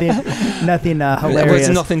 nothing hilarious.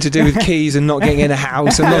 It's nothing to do with keys and not getting in a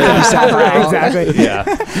house and not getting sat around. Exactly. Yeah.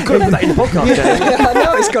 You've got to put that in the podcast. I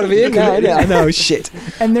know, it's got to be in there. I know, shit.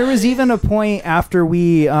 And there was even a point after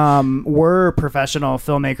we were professional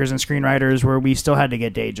filmmakers and screenwriters where we still had to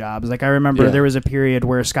get day jobs. Like I remember there was a period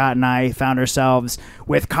where Scott and I found ourselves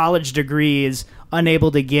with college degrees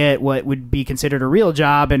unable to get what would be considered a real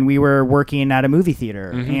job, and we were working at a movie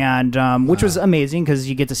theater, and which was amazing because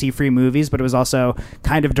you get to see free movies, but it was also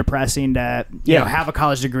kind of depressing to have a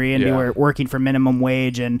college degree and be working for minimum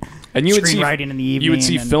wage and you screenwriting in the evening. You would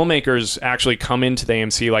see filmmakers actually come into the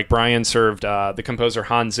AMC, like Bryan served the composer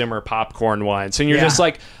Hans Zimmer popcorn once, and you're just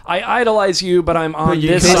like, I idolize you, but I'm on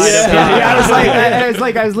this side of the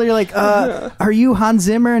I was literally like, are you Hans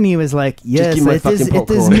Zimmer? And he was like, yes, it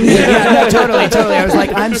is me. Totally. I was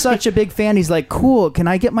like, I'm such a big fan. He's like, cool. Can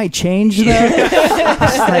I get my change though?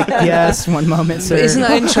 It's like, yes. One moment, sir. But isn't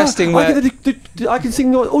that interesting? I can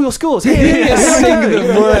sing all your scores. Sing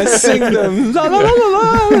them. La, la, la,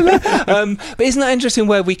 la, la. But isn't that interesting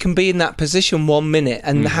where we can be in that position 1 minute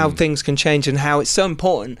and how things can change and how it's so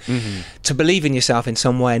important to believe in yourself in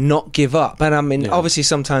some way and not give up. And I mean, obviously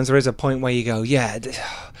sometimes there is a point where you go,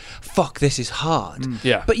 fuck, this is hard.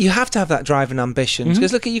 But you have to have that drive and ambition.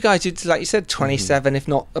 Because look at you guys, like you said, 27, if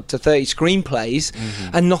not up to 30 screenplays,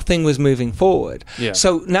 and nothing was moving forward.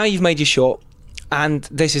 So now you've made your short, and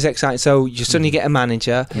this is exciting. So you suddenly get a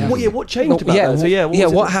manager. What changed about that? So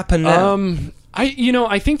what happened now?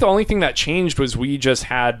 I think the only thing that changed was we just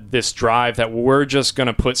had this drive that we're just going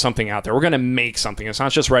to put something out there. We're going to make something. It's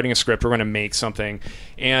not just writing a script. We're going to make something.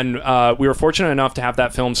 And we were fortunate enough to have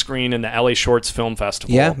that film screen in the LA Shorts Film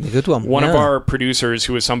Festival. Yeah, a good one. One of our producers,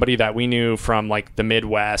 who was somebody that we knew from like the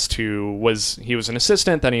Midwest, he was an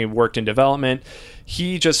assistant, then he worked in development.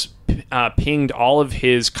 He just pinged all of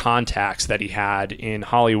his contacts that he had in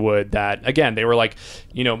Hollywood that, again, they were like,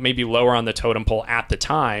 maybe lower on the totem pole at the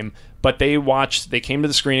time. But they came to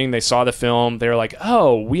the screening, they saw the film, they were like,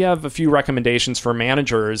 oh, we have a few recommendations for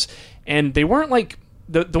managers. And they weren't like,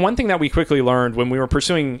 the one thing that we quickly learned when we were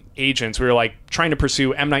pursuing agents, we were like trying to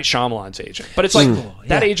pursue M. Night Shyamalan's agent. But it's like,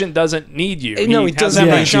 that agent doesn't need you. No, he doesn't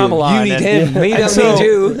need you. You need him. He doesn't need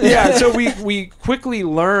you. So we quickly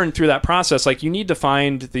learned through that process, like you need to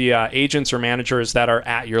find the agents or managers that are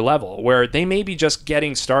at your level, where they may be just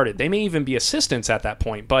getting started. They may even be assistants at that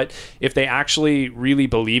point. But if they actually really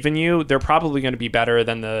believe in you, they're probably going to be better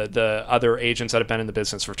than the other agents that have been in the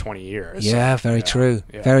business for 20 years. Yeah, very true.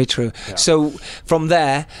 Yeah. Very true. Yeah. So from there,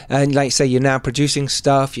 and like say you're now producing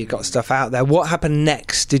stuff, you've got stuff out there. What happened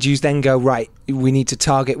next? Did you then go, right, we need to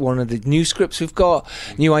target one of the new scripts we've got,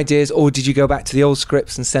 new ideas, or did you go back to the old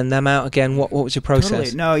scripts and send them out again? What was your process?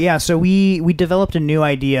 Totally. No, yeah. So we developed a new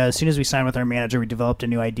idea. As soon as we signed with our manager, we developed a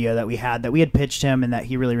new idea that we had pitched him and that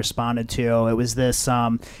he really responded to. It was this,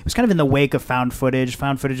 it was kind of in the wake of found footage.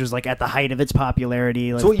 Found footage was like at the height of its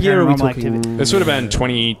popularity. Like, so what year are we talking? This would have been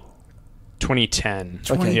 2010.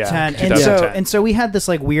 2010. Yeah, and so we had this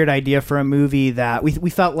like weird idea for a movie that we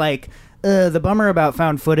felt like the bummer about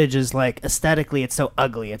found footage is like aesthetically it's so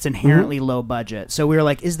ugly. It's inherently low budget. So we were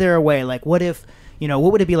like, is there a way? Like, what if,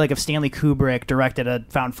 what would it be like if Stanley Kubrick directed a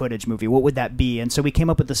found footage movie? What would that be? And so we came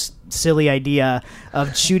up with this silly idea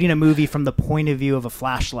of shooting a movie from the point of view of a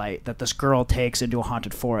flashlight that this girl takes into a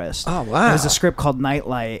haunted forest. Oh, wow. It was a script called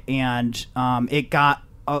Nightlight, and it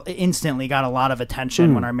instantly got a lot of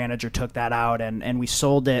attention when our manager took that out, and we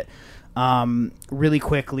sold it really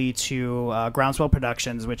quickly to Groundswell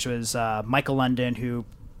Productions, which was Michael London, who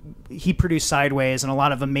he produced Sideways and a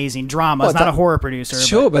lot of amazing drama. He's not a horror producer.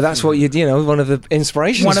 Sure, but that's what one of the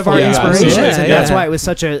inspirations. One of our inspirations. And that's why it was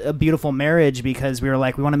such a beautiful marriage, because we were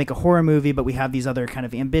like, we want to make a horror movie, but we have these other kind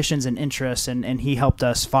of ambitions and interests, and he helped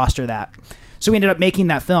us foster that. So we ended up making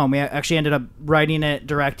that film. We actually ended up writing it,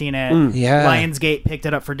 directing it. Lionsgate picked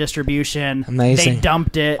it up for distribution. Amazing. They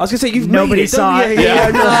dumped it. I was going to say, nobody saw it. They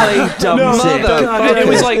dumped it. It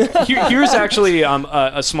was like, here's actually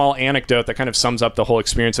a small anecdote that kind of sums up the whole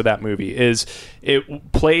experience of that movie. Is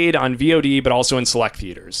it played on VOD, but also in select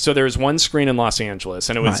theaters. So there's one screen in Los Angeles,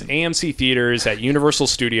 and it was AMC theaters at Universal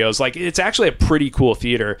Studios. Like, it's actually a pretty cool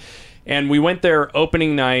theater. And we went there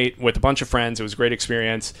opening night with a bunch of friends. It was a great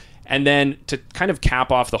experience. And then to kind of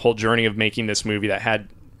cap off the whole journey of making this movie that had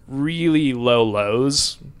really low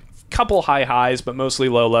lows, couple high highs, but mostly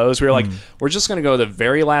low lows, we were like, we're just going to go to the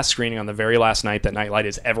very last screening on the very last night that Nightlight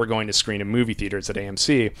is ever going to screen in movie theaters at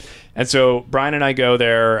AMC. And so Bryan and I go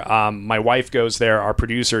there. My wife goes there. Our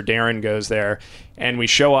producer, Darren, goes there. And we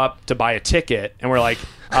show up to buy a ticket. And we're like,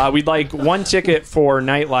 we'd like one ticket for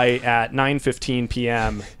Nightlight at 9:15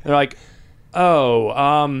 p.m. They're like,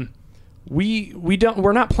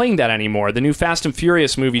 we're not playing that anymore. The new Fast and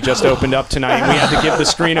Furious movie just opened up tonight, and we had to give the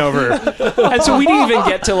screen over. And so we didn't even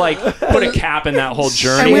get to like put a cap in that whole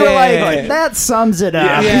journey. And we were like, that sums it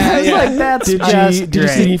up. Like, that's did you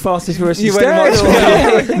see Fast and Furious?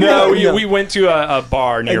 No, we went to a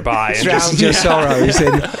bar nearby and drowned your sorrows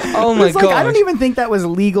in. Oh my god! I don't even think that was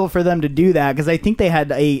legal for them to do that, because I think they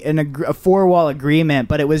had a four-wall agreement,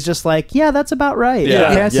 but it was just like, yeah, that's about right. We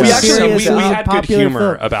had good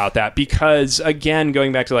humor about that, because again,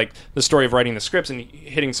 going back to like the story of writing the scripts and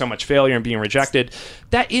hitting so much failure and being rejected,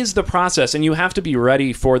 that is the process, and you have to be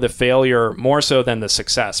ready for the failure more so than the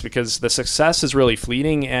success, because the success is really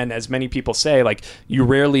fleeting, and as many people say, like, you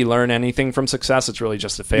rarely learn anything from success. It's really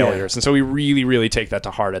just the failures. And so we really, really take that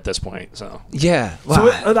to heart at this point. So wow.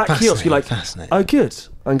 So at that kiosk, you're like, oh good,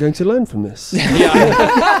 I'm going to learn from this. Right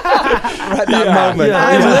at that moment.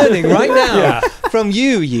 I'm learning right now from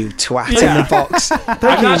you twat in the box.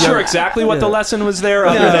 I'm not sure exactly what the lesson was there,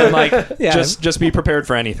 other than like, just be prepared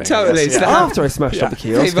for anything. Totally. After I smashed up the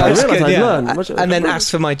kiosk, I realised I'd learned. And then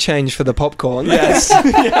asked for my change for the popcorn. Yes.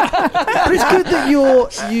 But it's good that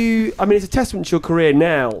you. I mean, it's a testament to your career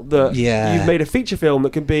now that you've made a feature film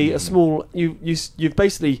that can be a small. You've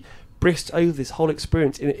basically brisked over this whole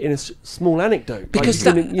experience in a small anecdote. Because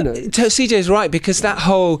CJ's right, because that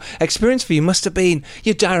whole experience for you must have been,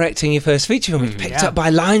 you're directing your first feature film, picked up by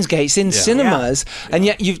Lionsgate in cinemas, and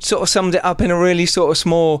yet you've sort of summed it up in a really sort of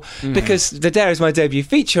small, because The Dare is my debut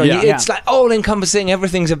feature, and it's like all-encompassing,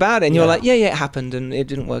 everything's about it, and you're like, it happened, and it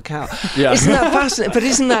didn't work out. Isn't that fascinating? But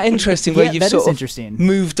isn't that interesting, where you've sort of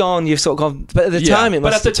moved on, you've sort of gone, but at the time it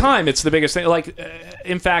must... But at the time, it's the biggest thing. Like,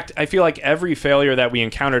 in fact, I feel like every failure that we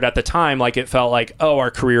encountered at the time, like, it felt like, our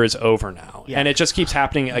career is over now, and it just keeps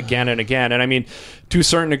happening again and again. And I mean, to a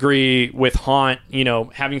certain degree, with Haunt,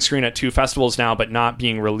 having screened at 2 festivals now but not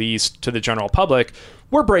being released to the general public,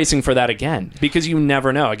 we're bracing for that again, because you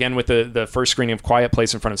never know. Again, with the first screening of Quiet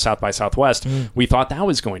Place in front of South by Southwest, we thought that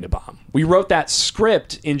was going to bomb. We wrote that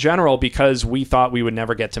script in general because we thought we would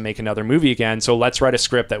never get to make another movie again. So let's write a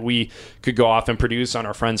script that we could go off and produce on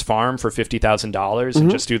our friend's farm for $50,000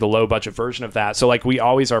 and just do the low budget version of that. So like, we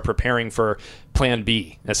always are preparing for plan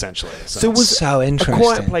B, essentially. So was so interesting. A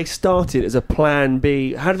Quiet Place started as a plan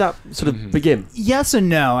B. How did that sort of begin? Yes and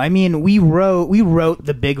no. I mean, we wrote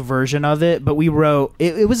the big version of it, but we wrote...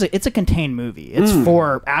 It's a contained movie. It's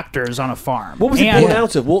 4 actors on a farm. What was it born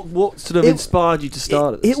out of? What sort of inspired you to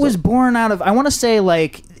start it? It was born out of, I want to say,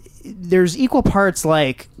 like, there's equal parts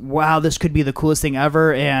like, wow, this could be the coolest thing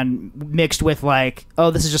ever, and mixed with like, oh,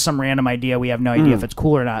 this is just some random idea. We have no idea if it's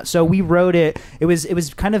cool or not. So we wrote it. It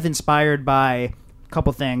was kind of inspired by a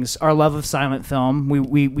couple things. Our love of silent film.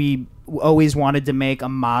 We always wanted to make a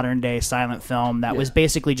modern day silent film that was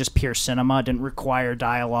basically just pure cinema. It didn't require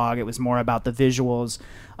dialogue. It was more about the visuals.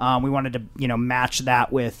 We wanted to, match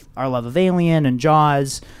that with our love of Alien and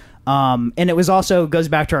Jaws. And it was also goes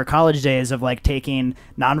back to our college days of like taking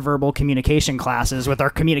nonverbal communication classes with our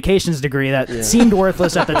communications degree that seemed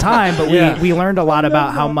worthless at the time, but we learned a lot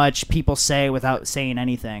about how much people say without saying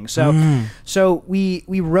anything. So we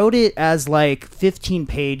wrote it as like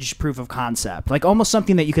 15-page proof of concept, like almost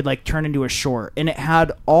something that you could like turn into a short, and it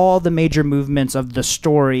had all the major movements of the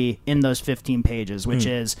story in those 15 pages, which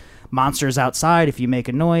is monsters outside. If you make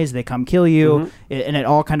a noise, they come kill you. And it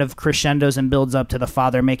all kind of crescendos and builds up to the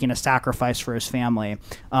father making a sacrifice for his family.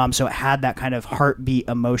 So it had that kind of heartbeat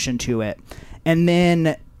emotion to it. And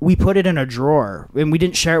then we put it in a drawer, and we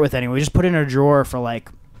didn't share it with anyone. We just put it in a drawer for like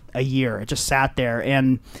a year. It just sat there,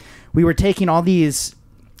 and we were taking all these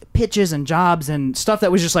pitches and jobs and stuff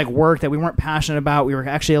that was just like work that we weren't passionate about. We were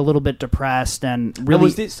actually a little bit depressed and really. And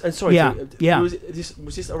was this?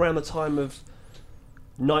 Was this around the time of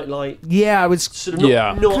Nightlight? Yeah, it was sort of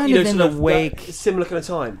not kind of in the wake. Similar kind of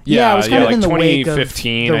time. Yeah, it was kind of like in the wake of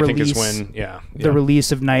 2015. I think is when. The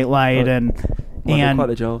release of Nightlight and quite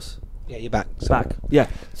the Giles. Yeah, you're back. Back. Yeah.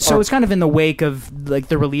 So it's kind of in the wake of like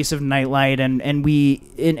the release of Nightlight, and we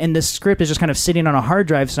and the script is just kind of sitting on a hard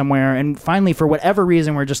drive somewhere, and finally, for whatever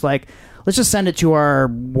reason, we're just like, let's just send it to our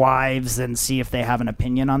wives and see if they have an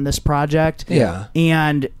opinion on this project. Yeah.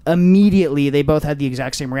 And immediately they both had the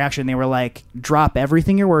exact same reaction. They were like, drop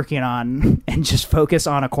everything you're working on and just focus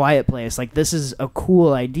on A Quiet Place. Like, this is a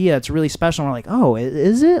cool idea. It's really special. And we're like, oh,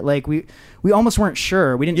 is it? Like, we almost weren't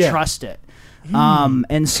sure. We didn't trust it.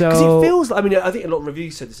 And so... Because it feels... I mean, I think a lot of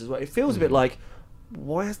reviews said this as well. It feels a bit like,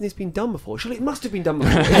 why hasn't this been done before? Surely it must have been done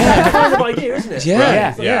before. It's a kind of idea, isn't it?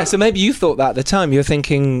 Yeah, Right. yeah. So maybe you thought that at the time. You're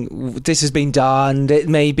thinking, this has been done, it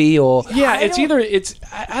maybe, or... Yeah, I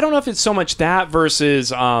don't know if it's so much that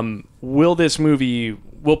versus will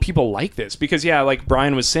people like this? Because, yeah, like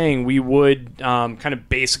Bryan was saying, we would kind of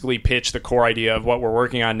basically pitch the core idea of what we're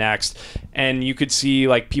working on next, and you could see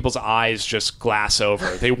like people's eyes just glass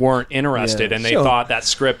over. They weren't interested, and they thought that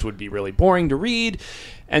script would be really boring to read.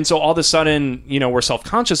 And so all of a sudden, we're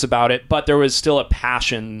self-conscious about it, but there was still a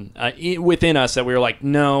passion within us that we were like,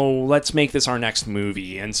 no, let's make this our next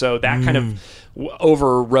movie. And so that kind of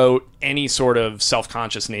overwrote any sort of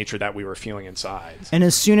self-conscious nature that we were feeling inside. And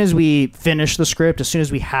as soon as we finished the script, as soon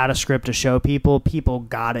as we had a script to show people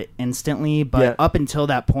got it instantly. But up until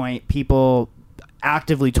that point, people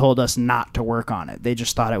actively told us not to work on it. They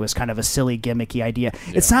just thought it was kind of a silly, gimmicky idea.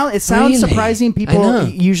 Yeah. It sounds really? Surprising. People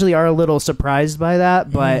usually are a little surprised by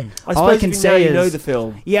that, but all I can say is, you know the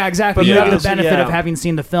film. Yeah, exactly. You have the benefit of having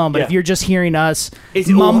seen the film, but if you're just hearing us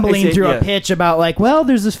mumbling through a pitch about like, well,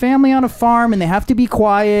 there's this family on a farm and they have to be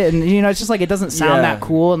quiet, and it's just like it doesn't sound that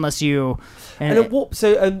cool unless you.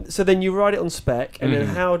 So then you write it on spec, and then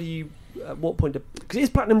how do you? At what point? Because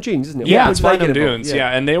it's Platinum Dunes, isn't it? Yeah, it's Platinum Dunes.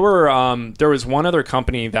 Yeah, and they were. There was one other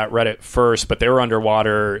company that read it first, but they were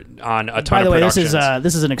underwater on a ton of productions. By the way,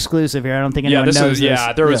 this is an exclusive here. I don't think anyone knows this.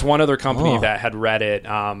 Yeah, there was one other company that had read it.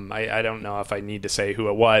 I don't know if I need to say who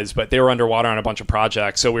it was, but they were underwater on a bunch of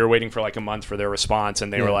projects. So we were waiting for like a month for their response,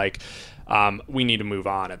 and they were like, we need to move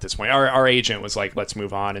on at this point. Our agent was like, let's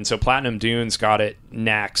move on. And so Platinum Dunes got it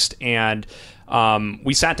next, and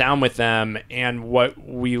we sat down with them, and what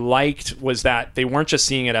we liked was that they weren't just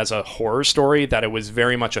seeing it as a horror story, that it was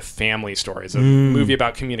very much a family story. It's a movie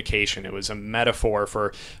about communication. It was a metaphor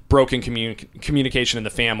for broken communication in the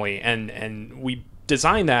family, and we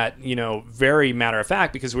designed that, very matter of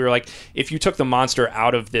fact, because we were like, if you took the monster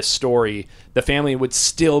out of this story, the family would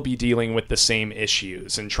still be dealing with the same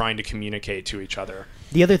issues and trying to communicate to each other.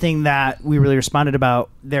 The other thing that we really responded about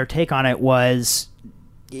their take on it was,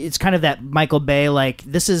 it's kind of that Michael Bay, like,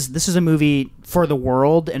 this is a movie for the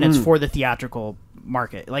world, and it's for the theatrical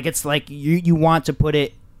market. Like, it's like you want to put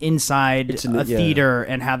it inside a theater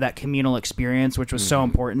and have that communal experience, which was so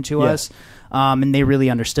important to us. And they really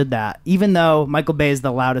understood that, even though Michael Bay is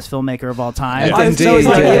the loudest filmmaker of all time. It was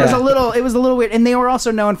a little weird, and they were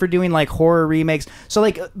also known for doing like horror remakes. So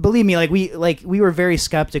like, believe me, we were very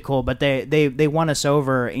skeptical, but they won us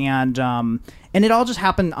over, and it all just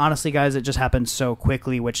happened. Honestly, guys, it just happened so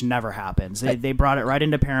quickly, which never happens. They brought it right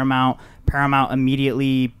into Paramount. Paramount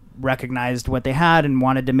immediately recognized what they had and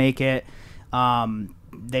wanted to make it.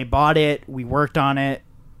 They bought it. We worked on it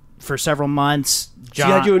for several months. So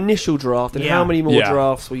you had your initial draft, and how many more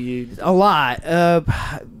drafts were you? A lot.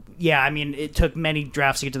 I mean, it took many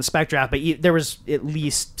drafts to get to the spec draft, but there was at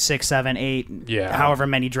least 6, 7, 8, however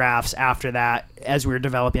many drafts after that as we were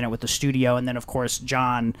developing it with the studio. And then, of course,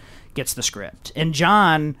 John gets the script. And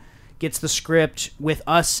John gets the script with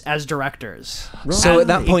us as directors. Right. So at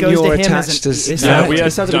that point, you're attached as... It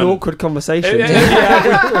sounds like an awkward conversation.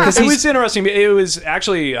 It was interesting. It was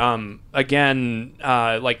actually, again,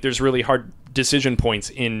 like there's really hard decision points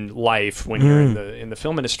in life when you're in the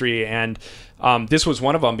film industry, and this was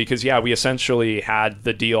one of them, because we essentially had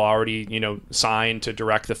the deal already signed to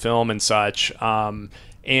direct the film and such,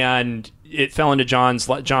 and it fell into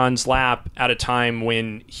John's lap at a time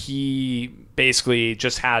when he basically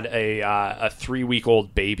just had a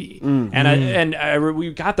 3-week-old baby, and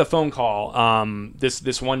we got the phone call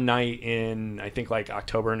this one night in, I think, like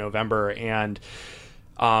October, November, and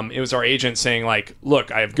it was our agent saying, like,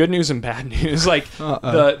 look, I have good news and bad news. Like,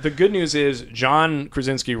 the good news is John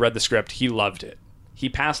Krasinski read the script. He loved it. He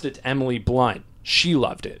passed it to Emily Blunt. She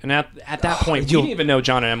loved it. And at that point, we didn't even know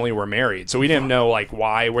John and Emily were married. So we didn't know, like,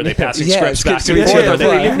 why were they passing scripts back and forth. They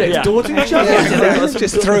live next door to each other.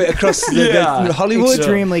 Just throw it across the Hollywood.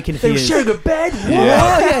 Extremely confused. They were sharing a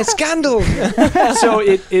bed. Scandal. So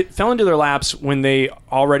it fell into their laps when they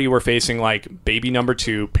already were facing, like, baby number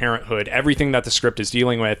 2, parenthood, everything that the script is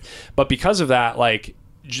dealing with. But because of that, like,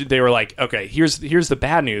 they were like, okay, here's the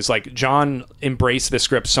bad news. Like, John embraced the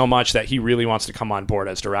script so much that he really wants to come on board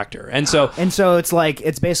as director. And so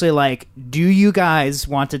it's basically like, do you guys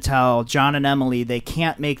want to tell John and Emily they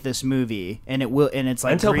can't make this movie, and it's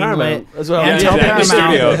like Until greenlit Paramount as well. until the Paramount,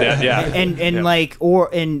 studio, and like,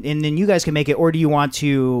 and then you guys can make it, or do you want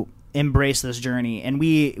to embrace this journey? And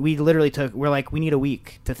we literally we're like, we need a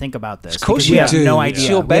week to think about this. Of course we you have do. no idea. It's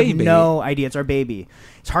your We have baby. no idea. It's our baby.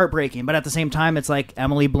 It's heartbreaking, but at the same time, it's like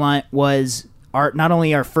Emily Blunt was not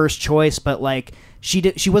only our first choice, but like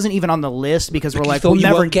she wasn't even on the list because we're like, we'll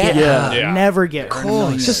never get her. Yeah. Never get her.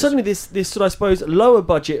 course. So suddenly this sort of, I suppose, lower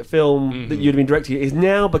budget film that you'd have been directing is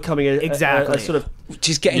now becoming a sort of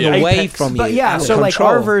Just getting Yeah. away Apex. from you. But yeah, out of so like control.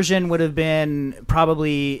 our version would have been in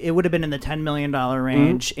the $10 million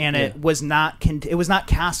range, and it was not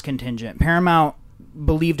cast contingent. Paramount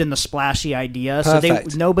believed in the splashy idea,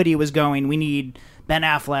 Perfect. so nobody was going, we need Ben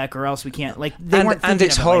Affleck or else we can't, like, they weren't and thinking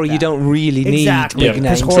it's of it horror. like You that. don't really need Exactly, big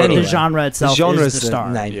because names horror, anyway. the genre itself Genre's is the star.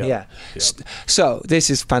 name. Yeah. Yeah. Yeah. So this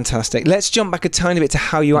is fantastic. Let's jump back a tiny bit to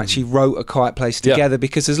how you actually wrote A Quiet Place Yeah. together,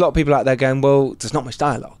 because there's a lot of people out there going, well, there's not much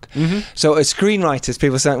dialogue. So as screenwriters,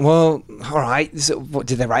 people are saying, well, all right, what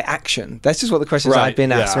did they write? Action. That's just what the questions Right, I've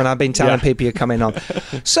been asked yeah. when I've been telling Yeah. people you're coming on.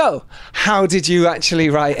 So how did you actually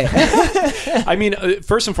write it? I mean,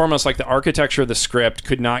 first and foremost, like, the architecture of the script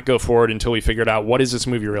could not go forward until we figured out what is this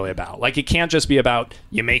movie really about. Like, it can't just be about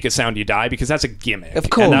you make a sound, you die, because that's a gimmick. Of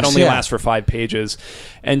course, and that only yeah. lasts for 5 pages.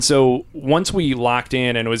 And so once we locked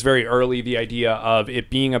in, and it was very early, the idea of it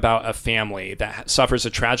being about a family that suffers a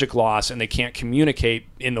tragic loss and they can't communicate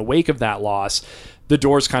in the wake of that loss, the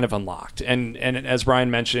door's kind of unlocked. And as Bryan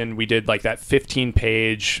mentioned, we did like that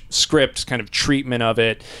 15-page script kind of treatment of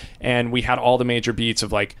it, and we had all the major beats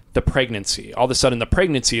of like the pregnancy. All of a sudden, the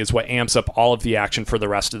pregnancy is what amps up all of the action for the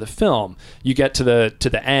rest of the film. You get to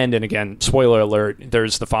the end, and again, spoiler alert,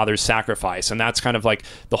 there's the father's sacrifice, and that's kind of like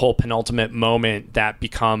the whole penultimate moment that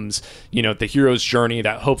becomes, you know, the hero's journey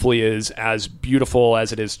that hopefully is as beautiful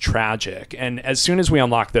as it is tragic. And as soon as we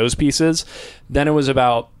unlock those pieces, then it was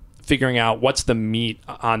about figuring out what's the meat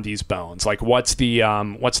on these bones, like what's the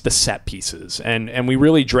set pieces, and we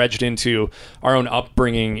really dredged into our own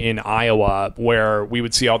upbringing in Iowa, where we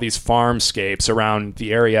would see all these farmscapes around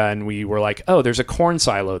the area, and we were like, oh, there's a corn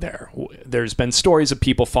silo there. There's been stories of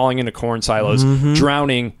people falling into corn silos,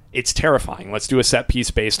 drowning. It's terrifying. Let's do a set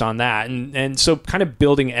piece based on that, and so kind of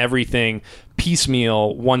building everything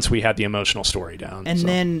piecemeal once we had the emotional story down. And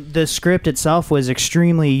then the script itself was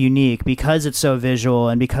extremely unique because it's so visual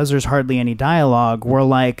and because there's hardly any dialogue. We're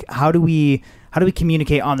like, how do we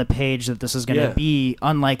communicate on the page that this is going to be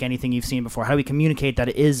unlike anything you've seen before? How do we communicate that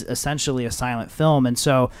it is essentially a silent film? And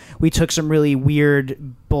so we took some really weird,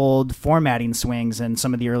 bold formatting swings in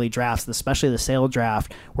some of the early drafts, especially the sale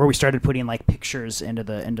draft, where we started putting like pictures into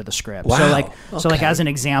the script. Wow. So like as an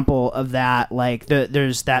example of that, like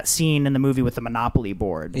there's that scene in the movie with the Monopoly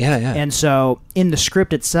board. Yeah. And so in the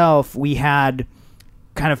script itself, we had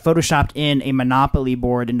kind of photoshopped in a Monopoly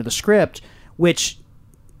board into the script, which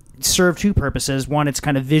serve two purposes. One, it's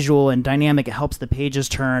kind of visual and dynamic. It helps the pages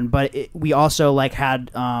turn, but we also like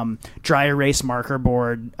had dry erase marker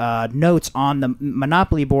board notes on the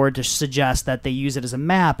Monopoly board to suggest that they use it as a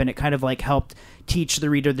map, and it kind of like helped teach the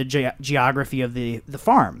reader the geography of the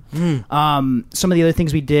farm. Some of the other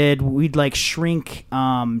things we did, we'd like shrink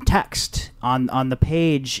text on the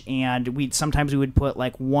page, and sometimes we would put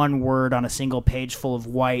like one word on a single page full of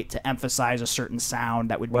white to emphasize a certain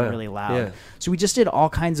sound that would be really loud. Yeah. So we just did all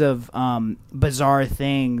kinds of bizarre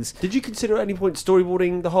things. Did you consider at any point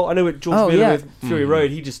storyboarding the whole? I know with George Miller with Fury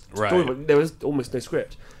Road, he just storyboarded. There was almost no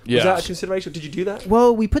script. Was that a consideration? Did you do that?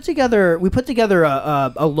 Well, we put together a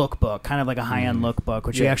lookbook, kind of like a high-end lookbook,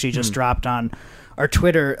 which we actually just dropped on our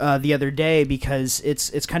Twitter the other day, because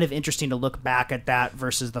it's kind of interesting to look back at that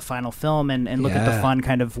versus the final film and look at the fun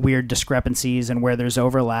kind of weird discrepancies and where there's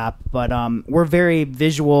overlap. But we're very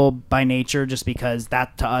visual by nature, just because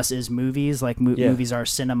that to us is movies. Like movies are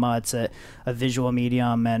cinema. It's a visual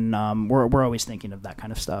medium, and we're always thinking of that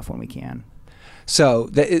kind of stuff when we can. So,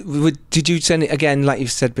 did you send it again, like you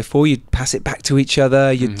said before? You'd pass it back to each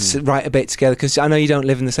other. You'd write a bit together, because I know you don't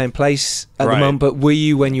live in the same place at the moment. But were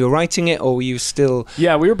you when you were writing it, or were you still?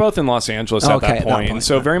 Yeah, we were both in Los Angeles at that point. And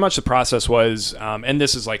so right. very much the process was, and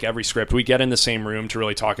this is like every script, we get in the same room to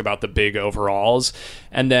really talk about the big overalls,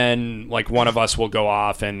 and then like one of us will go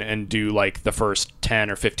off and do like the first 10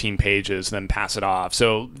 or 15 pages, then pass it off.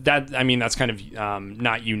 So that's kind of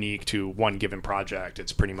not unique to one given project.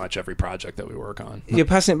 It's pretty much every project that we work on. You're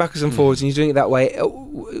passing it backwards and forwards, and you're doing it that way.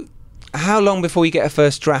 how long before you get a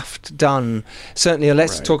first draft done? Certainly,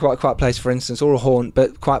 let's talk about Quiet Place, for instance, or A Haunt,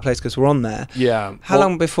 but Quiet Place because we're on there. Yeah. How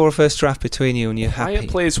long before a first draft between you and you're happy? Quiet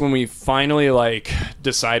Place, when we finally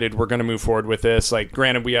decided we're going to move forward with this,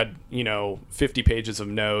 granted we had 50 pages of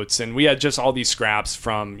notes and we had just all these scraps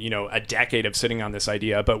from a decade of sitting on this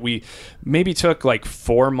idea, but we maybe took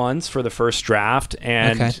 4 months for the first draft,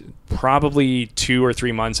 and probably 2 or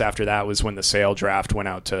 3 months after that was when the sale draft went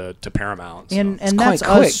out to Paramount. So. And it's that's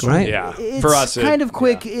quite quick, us, right? Yeah, it's for us, kind of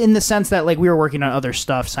quick in the sense that we were working on other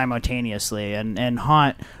stuff simultaneously, and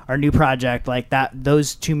Haunt, our new project,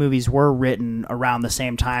 those two movies were written around the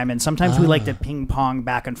same time, and sometimes we like to ping pong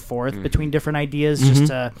back and forth between different ideas just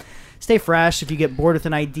to stay fresh. If you get bored with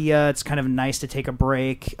an idea, it's kind of nice to take a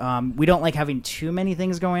break. We don't like having too many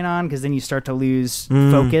things going on because then you start to lose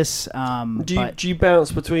focus. Do you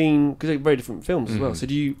bounce between, because they're very different films as well, so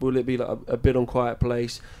will it be a bit on Quiet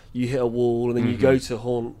Place, you hit a wall and then you go to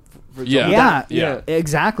Haunt, for example? Yeah,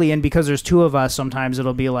 exactly. And because there's two of us, sometimes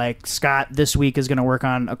it'll be Scott this week is going to work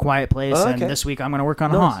on A Quiet Place and this week I'm going to work on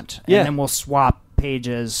Haunt, and then we'll swap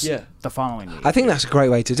pages the following week. I think that's a great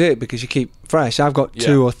way to do it because you keep fresh. I've got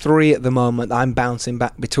 2 or 3 at the moment that I'm bouncing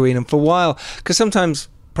back between them for a while, because sometimes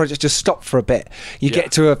projects just stop for a bit. You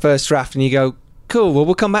get to a first draft and you go, cool, well,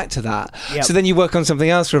 we'll come back to that. So then you work on something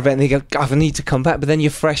else for a bit and you go, God, I need to come back, but then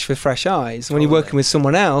you're fresh with fresh eyes. When you're working with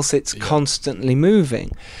someone else, it's constantly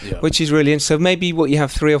moving, which is really interesting. So maybe you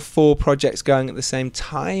have 3 or 4 projects going at the same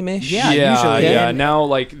time-ish? Usually. Yeah. Now,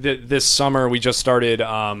 this summer, we just started...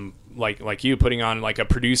 like you putting on a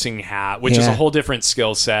producing hat, which is a whole different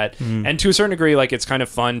skill set, and to a certain degree it's kind of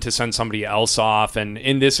fun to send somebody else off, and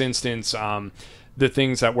in this instance the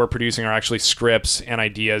things that we're producing are actually scripts and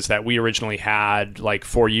ideas that we originally had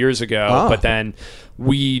 4 years ago, but then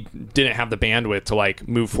we didn't have the bandwidth to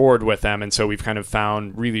move forward with them, and so we've kind of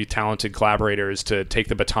found really talented collaborators to take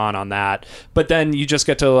the baton on that. But then you just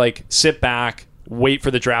get to sit back, wait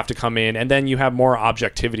for the draft to come in, and then you have more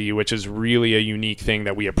objectivity, which is really a unique thing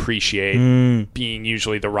that we appreciate, being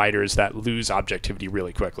usually the writers that lose objectivity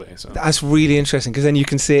really quickly. So that's really interesting, because then you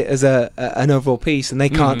can see it as an overall piece, and they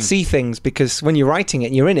can't see things, because when you're writing it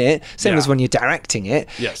and you're in it, same as when you're directing it,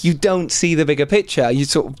 you don't see the bigger picture. You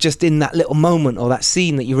sort of just in that little moment or that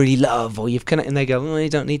scene that you really love, or you've connected, and they go, you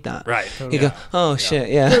don't need that. Right. You go, shit,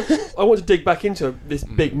 I want to dig back into this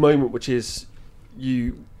big moment, which is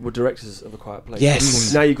you were directors of A Quiet Place.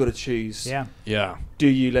 Yes. Now you've got to choose. Yeah. Do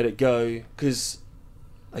you let it go? Because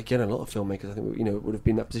again, a lot of filmmakers, I think, would have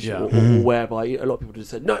been in that position, or whereby a lot of people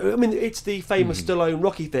just said, no. I mean, it's the famous Stallone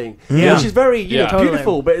Rocky thing, which is very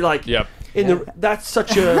beautiful, but that's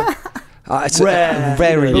such a it's rare.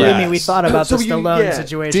 Very Believe rare. me, we thought about the Stallone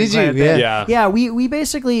situation. Did you? Yeah, we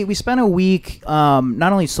basically spent a week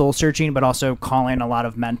not only soul searching but also calling a lot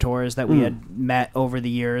of mentors that we had met over the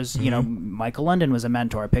years. Michael London was a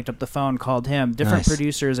mentor. I picked up the phone, called him, different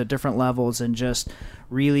producers at different levels, and just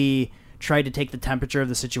really tried to take the temperature of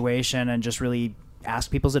the situation and just really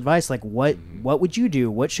ask people's advice, what would you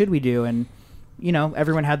do? What should we do? And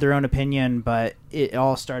everyone had their own opinion, but it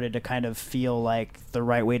all started to kind of feel like the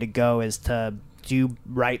right way to go is to do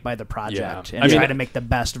right by the project and try to make the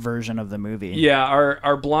best version of the movie. Yeah,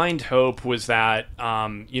 our blind hope was that,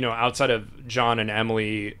 outside of John and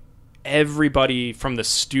Emily, everybody from the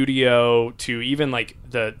studio to even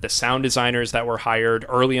the sound designers that were hired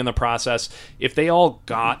early in the process, if they all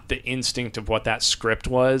got the instinct of what that script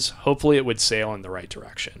was, hopefully it would sail in the right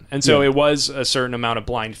direction. And so it was a certain amount of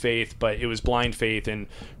blind faith, but it was blind faith in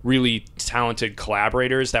really talented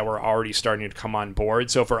collaborators that were already starting to come on board.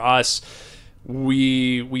 So for us,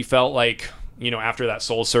 we felt after that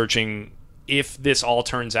soul searching, if this all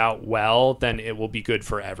turns out well, then it will be good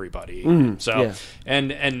for everybody.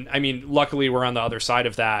 And I mean, luckily we're on the other side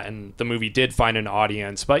of that, and the movie did find an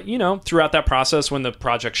audience. But throughout that process, when the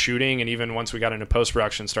project's shooting, and even once we got into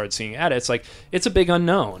post-production, started seeing edits, it's a big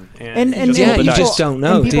unknown. And you just don't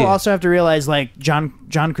know. And people also have to realize,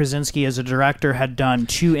 John Krasinski as a director had done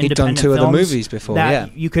 2 independent films. He'd done 2 other movies before.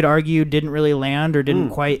 That you could argue didn't really land or didn't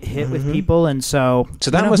quite hit with people, and so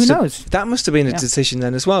that who knows? That must have been a decision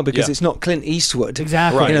then as well, because it's not Clint Eastwood.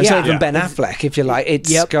 Exactly. Right. It's not even Ben Affleck, if you like.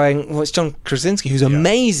 It's going, well, it's John Krasinski, who's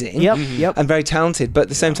amazing and very talented, but at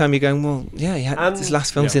the same time you're going, well, his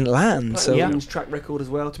last films didn't land. So His track record as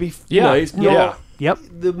well. To be, it's not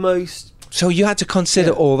the most. So you had to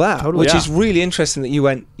consider all that, which is really interesting that you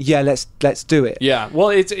went, let's do it. Yeah. Well,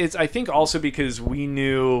 it's I think also because we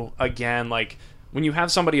knew, again, when you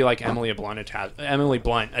have somebody like Emily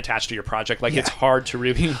Blunt attached to your project, it's hard to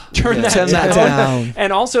really turn that down.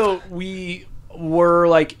 And also, we were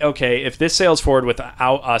okay, if this sails forward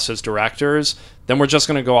without us as directors, then we're just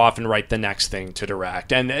going to go off and write the next thing to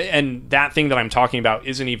direct. And that thing that I'm talking about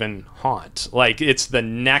isn't even Haunt. Like, it's the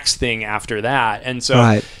next thing after that. And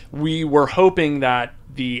so we were hoping that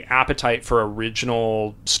the appetite for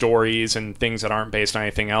original stories and things that aren't based on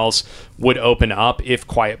anything else would open up if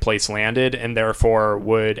Quiet Place landed, and therefore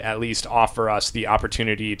would at least offer us the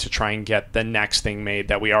opportunity to try and get the next thing made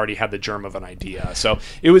that we already had the germ of an idea. So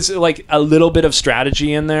it was like a little bit of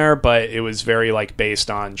strategy in there, but it was very like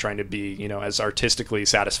based on trying to be, you know, as artistically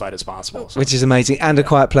satisfied as possible. So. Which is amazing. And A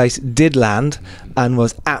Quiet Place did land and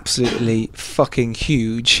was absolutely fucking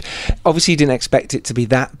huge. Obviously you didn't expect it to be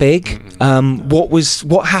that big.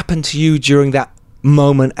 What happened to you during that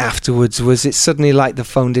moment afterwards? Was it suddenly like the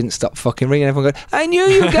phone didn't stop fucking ringing, everyone going, I knew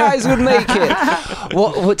you guys would make it?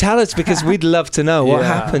 What tell us, because we'd love to know what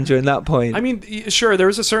happened during that point. I mean, sure, there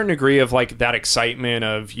was a certain degree of like that excitement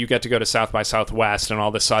of you get to go to South by Southwest and all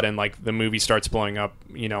of a sudden like the movie starts blowing up,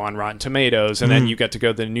 you know, on Rotten Tomatoes, and then you get to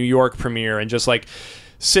go to the New York premiere and just like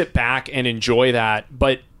sit back and enjoy that.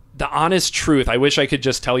 But the honest truth, I wish I could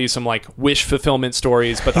just tell you some like wish fulfillment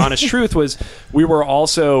stories, but the honest truth was we were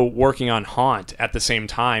also working on Haunt at the same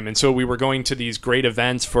time. And so we were going to these great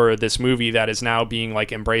events for this movie that is now being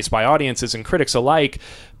like embraced by audiences and critics alike,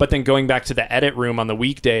 but then going back to the edit room on the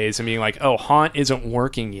weekdays and being like, oh, Haunt isn't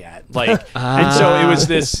working yet. Like, and so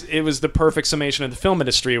it was the perfect summation of the film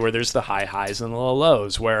industry where there's the high highs and the low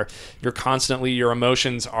lows, where you're constantly, your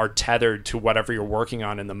emotions are tethered to whatever you're working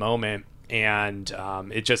on in the moment. And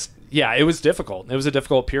it was difficult. It was a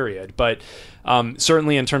difficult period, but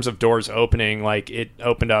certainly in terms of doors opening, like it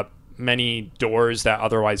opened up many doors that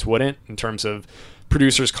otherwise wouldn't, in terms of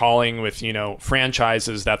producers calling with, you know,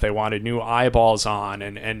 franchises that they wanted new eyeballs on,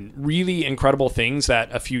 and really incredible things that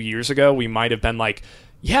a few years ago we might have been like,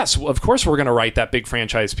 yes, well, of course we're going to write that big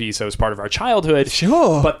franchise piece that was part of our childhood.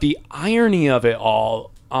 Sure. But the irony of it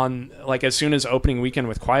all, on like as soon as opening weekend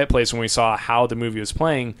with Quiet Place, when we saw how the movie was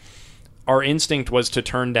playing, our instinct was to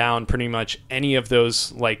turn down pretty much any of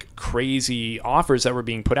those like crazy offers that were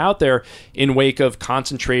being put out there in wake of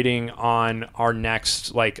concentrating on our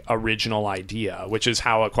next like original idea, which is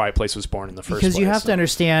how A Quiet Place was born in the first place. Because you have to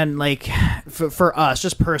understand, like, for us,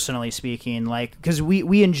 just personally speaking, like, because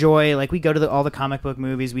we enjoy, like, we go to all the comic book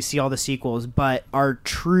movies, we see all the sequels, but our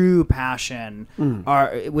true passion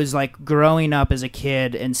it was like growing up as a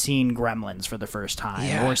kid and seeing Gremlins for the first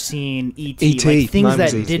time, or seeing E.T. like things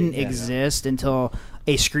that didn't exist until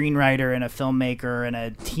a screenwriter and a filmmaker and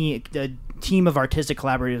a team of artistic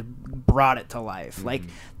collaborators brought it to life. Like,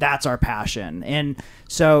 that's our passion. And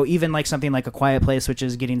so even like something like A Quiet Place, which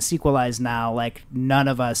is getting sequelized now, like none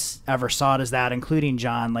of us ever saw it as that, including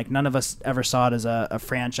John. Like, none of us ever saw it as a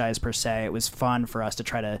franchise per se. It was fun for us to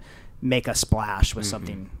try to make a splash with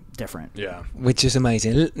something different. Yeah. Which is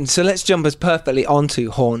amazing. So let's jump us perfectly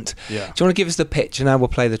onto Haunt. Yeah. Do you want to give us the pitch, and now we'll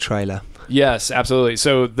play the trailer? Yes, absolutely.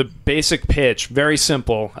 So the basic pitch, very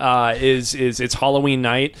simple, is it's Halloween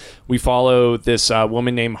night. We follow this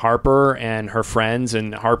woman named Harper and her friends,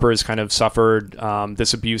 and Harper has kind of suffered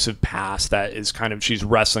this abusive past that is kind of she's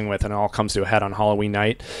wrestling with, and it all comes to a head on Halloween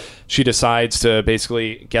night. She decides to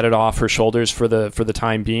basically get it off her shoulders for the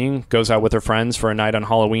time being, goes out with her friends for a night on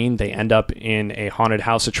Halloween. They end up in a haunted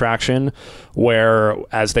house attraction where,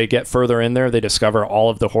 as they get further in there, they discover all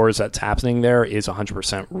of the horrors that's happening there is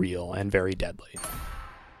 100% real and very deadly.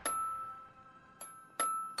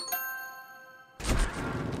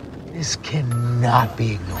 This cannot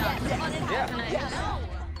be ignored.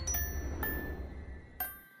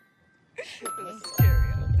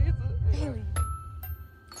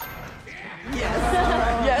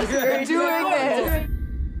 Yes, we're doing it.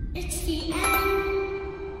 It's the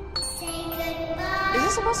end. Say goodbye. Is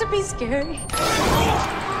this supposed to be scary?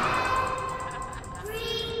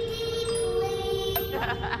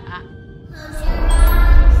 Close your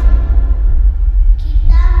eyes. Keep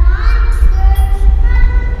the monsters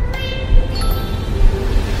from breathing.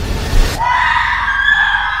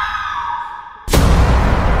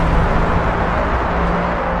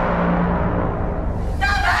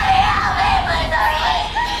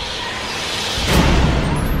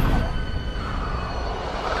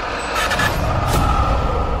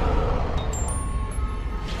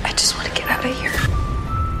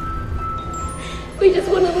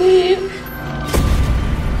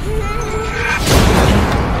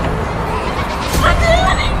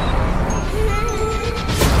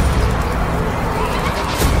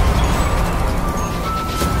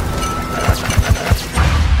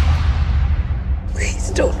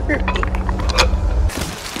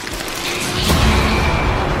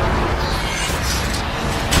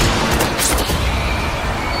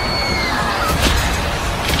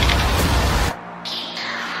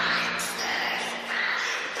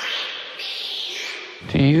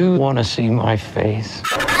 want to see my face?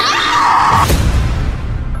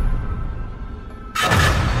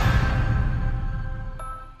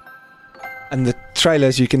 And the trailer,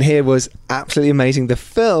 as you can hear, was absolutely amazing. The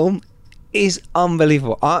film is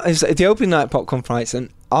unbelievable. It was the opening night at Popcorn Frights, and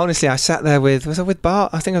honestly, I sat there was I with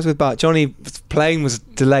Bart? I think I was with Bart. Johnny's plane was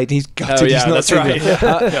delayed. He's gutted. Oh, yeah, he's not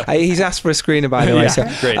that's right. He's asked for a screener, by the way. So,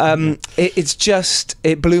 great.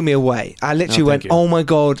 It blew me away. I literally went, oh my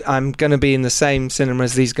God, I'm going to be in the same cinema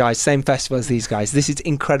as these guys, same festival as these guys. This is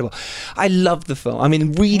incredible. I loved the film. I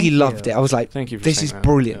mean, really loved it. I was like, thank you for this saying is that.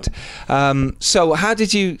 brilliant. Yeah. So how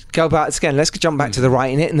did you go about it again? Let's jump back to the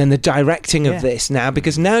writing it and then the directing of this now,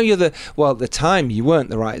 because now you're at the time you weren't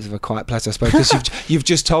the writers of A Quiet Place, I suppose, because you've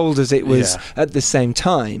just told us it was at the same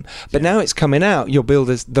time, but now it's coming out, you're billed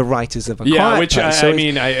as the writers of A Quiet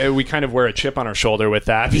Place. We kind of wear a chip on our shoulder with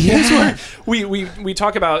that, because we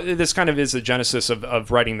talk about this kind of is the genesis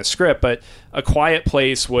of writing the script, but A Quiet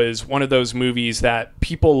Place was one of those movies that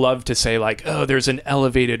people love to say, like, oh, there's an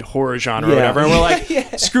elevated horror genre or whatever, and we're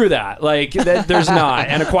like, screw that, like, there's not.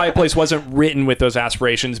 And A Quiet Place wasn't written with those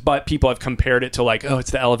aspirations, but people have compared it to, like, oh,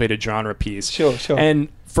 it's the elevated genre piece. Sure. And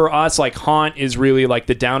for us, like, Haunt is really like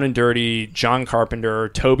the down and dirty John Carpenter,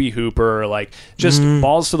 Tobe Hooper, like, just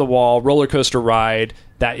balls to the wall roller coaster ride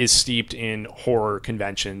that is steeped in horror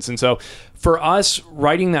conventions. And so for us,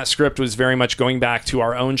 writing that script was very much going back to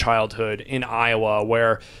our own childhood in Iowa,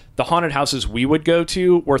 where the haunted houses we would go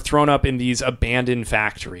to were thrown up in these abandoned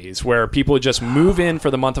factories where people would just move in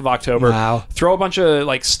for the month of October, throw a bunch of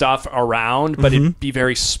like stuff around, but it'd be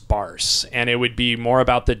very sparse, and it would be more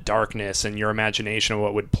about the darkness and your imagination of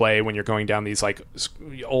what would play when you're going down these like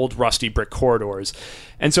old rusty brick corridors.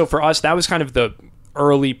 And so for us, that was kind of the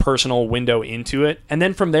early personal window into it. And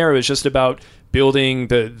then from there, it was just about building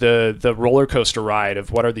the roller coaster ride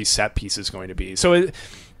of what are these set pieces going to be. So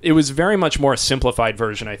it was very much more a simplified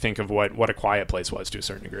version, I think, of what A Quiet Place was to a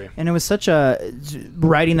certain degree. And it was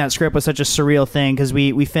writing that script was such a surreal thing, because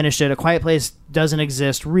we finished it. A Quiet Place doesn't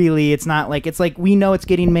exist, really. It's not like, it's like we know it's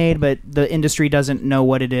getting made, but the industry doesn't know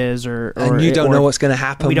what it is, and you don't know what's going to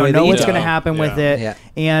happen with it. We don't know what's going to happen with it. Yeah.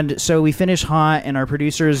 And so we finish Haunt, and our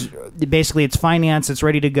producers, basically it's financed, it's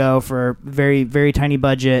ready to go for a very, very tiny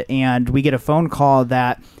budget, and we get a phone call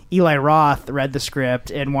that Eli Roth read the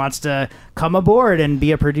script and wants to come aboard and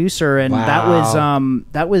be a producer, and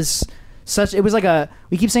that was such. It was like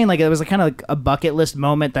we keep saying like it was kind of like a bucket list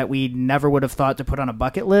moment that we never would have thought to put on a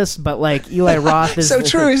bucket list, but like Eli Roth is so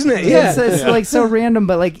true, isn't it? It's like so random,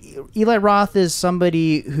 but like Eli Roth is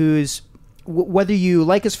somebody who's whether you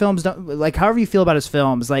like his films, like however you feel about his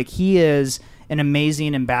films, like he is an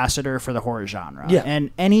amazing ambassador for the horror genre. Yeah. And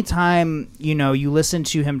anytime, you listen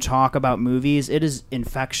to him talk about movies, it is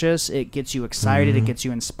infectious. It gets you excited. It gets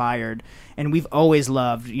you inspired. And we've always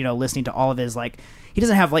loved, listening to all of his, like, he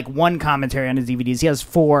doesn't have like one commentary on his DVDs. He has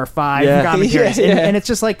 4 or 5 commentaries. And it's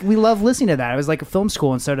just like, we love listening to that. It was like a film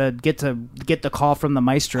school. And so to get the call from the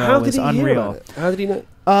maestro was unreal. How did he know?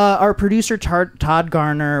 Our producer Todd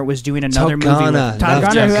Garner was doing another movie. Todd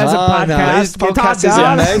Garner, who has a podcast. His podcast is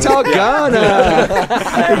amazing. Todd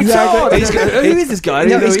Garner. Exactly. Who is this guy?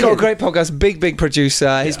 No, he's got a great podcast. Big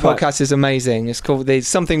producer. His podcast is amazing. It's called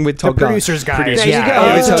Something with Todd Garner. The Producer's Guide.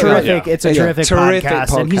 It's a terrific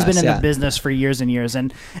podcast. And he's been in the business for years and years.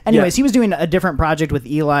 And anyways, he was doing a different project with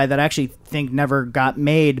Eli that I actually think never got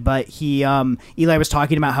made. But Eli was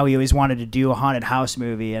talking about how he always wanted to do a haunted house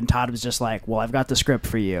movie, and Todd was just like, "Well, I've got the script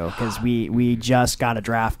for you, because we just got a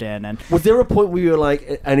draft in." And was there a point where you were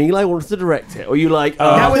like, and Eli wanted to direct it, or you like,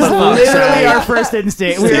 that was literally our first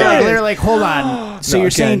instinct. We were literally like, hold on, so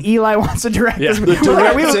you're saying Eli wants to direct this movie? The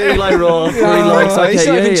director Eli Roth really likes. It's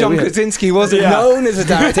not even John Krasinski wasn't known as a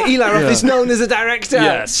director. Eli Roth is known as a director.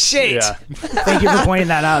 Yes. Shit. Thank you for pointing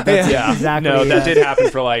that out. That's exactly. No, that did happen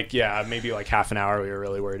for maybe like half an hour. We were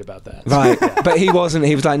really worried about that. Right, but he wasn't.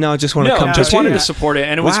 He was like, no, I just want to come to just wanted to support it,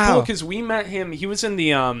 and it was cool because we met him. He was in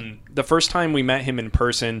the first time we met him in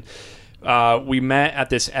person. We met at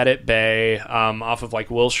this edit bay off of like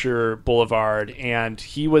Wilshire Boulevard, and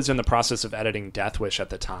he was in the process of editing Death Wish at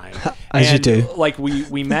the time. As you do. Like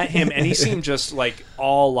we met him, and he seemed just like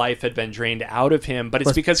all life had been drained out of him, but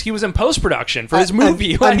it's because he was in post-production for his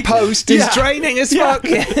movie. And post is draining as fuck.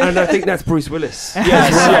 And I think that's Bruce Willis.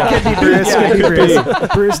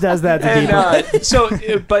 Bruce does that to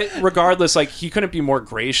people. But regardless, like he couldn't be more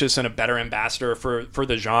gracious and a better ambassador for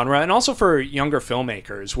the genre, and also for younger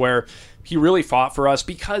filmmakers, where he really fought for us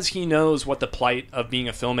because he knows what the plight of being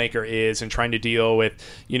a filmmaker is and trying to deal with,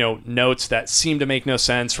 notes that seem to make no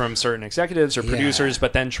sense from certain executives or producers,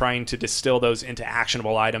 but then trying to distill those into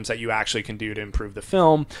actionable items that you actually can do to improve the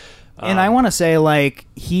film. And I want to say, like,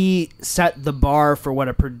 he set the bar for what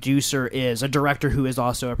a producer is, a director who is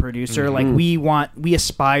also a producer. Like, we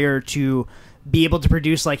aspire to be able to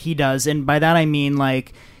produce like he does. And by that, I mean,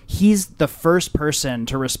 like, he's the first person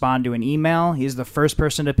to respond to an email. He's the first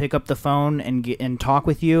person to pick up the phone and talk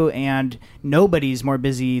with you. And nobody's more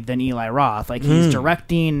busy than Eli Roth. Like, he's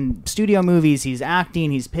directing studio movies, he's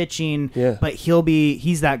acting, he's pitching. Yeah. But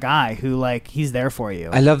he's that guy who, like, he's there for you.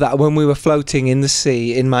 I love that. When we were floating in the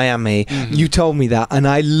sea in Miami, you told me that, and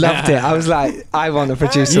I loved it. I was like, I want to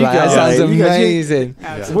produce that. That sounds amazing.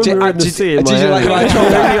 When we were in the sea in Did you like the way I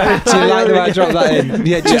dropped that? Did you like the way I dropped that in?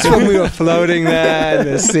 Yeah, just when we were floating there in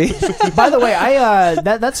the sea. By the way,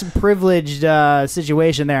 that's a privileged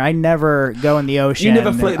situation there. I never go in the ocean. You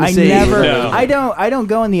never float in the sea. No. I don't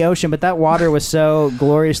go in the ocean, but that water was so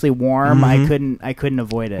gloriously warm. I couldn't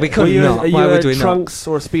avoid it. We couldn't. Are you Why would we a not? trunks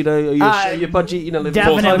or a speedo? Are you a budgie? You know, live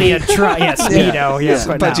Definitely a speedo. Yes,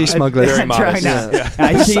 but budgie no. smuggler. Very modest.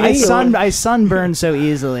 I sunburn so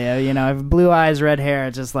easily. I have blue eyes, red hair.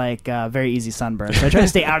 It's just like very easy sunburn. So I try to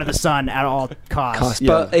stay out of the sun at all costs.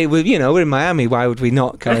 But we're in Miami. Why would we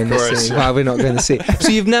not go in the sea? Why are we not going to sea? So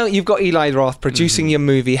you've got Eli Roth producing your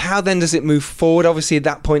movie. How then does it move forward? Obviously, at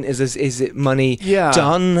that point, is it money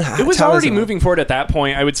done? It was already moving forward at that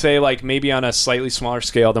point. I would say, like, maybe on a slightly smaller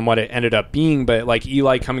scale than what it ended up being. But like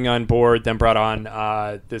Eli coming on board, then brought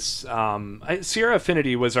on this Sierra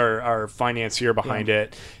Affinity was our financier behind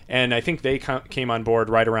it, and I think they came on board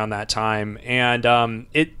right around that time. And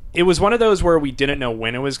it was one of those where we didn't know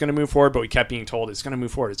when it was going to move forward, but we kept being told it's going to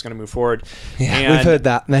move forward. It's going to move forward. Yeah, and we've heard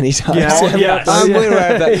that many times. Yes. I'm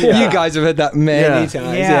aware of that. You guys have heard that many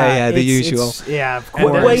times. Yeah, the usual. Of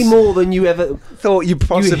course. Way more than you ever Thought you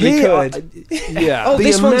possibly could. Yeah. Oh, the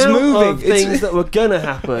this one's amount moving. of things that were gonna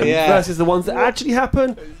happen versus the ones that actually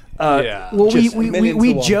happen. Well,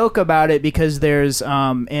 we joke about it because there's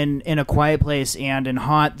in A Quiet Place and in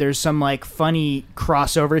Haunt, there's some like funny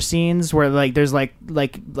crossover scenes where like there's like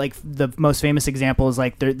the most famous example is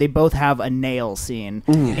like they both have a nail scene,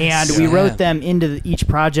 and we wrote them into each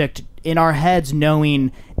project in our heads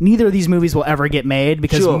knowing neither of these movies will ever get made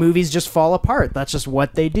because movies just fall apart. That's just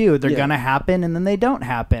what they do. They're gonna happen and then they don't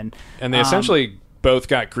happen. And they essentially both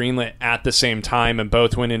got greenlit at the same time and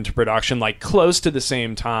both went into production like close to the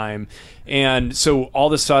same time. And so all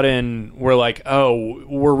of a sudden we're like, oh,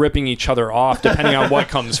 we're ripping each other off depending on what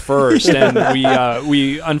comes first. And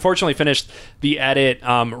we unfortunately finished the edit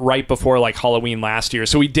right before like Halloween last year.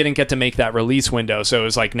 So we didn't get to make that release window. So it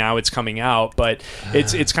was like, now it's coming out. But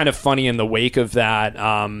it's kind of funny in the wake of that,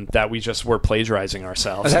 that we just were plagiarizing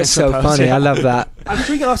ourselves. That's so funny. I love that. I'm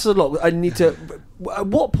sure you get asked a lot. I need to... At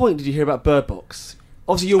what point did you hear about Bird Box?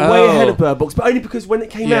 Obviously, you're way ahead of Bird Box, but only because when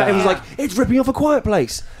it came out, it was like, it's ripping off A Quiet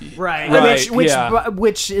Place.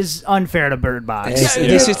 Which is unfair to Bird Box.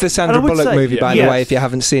 This is the Sandra Bullock movie, by the way, if you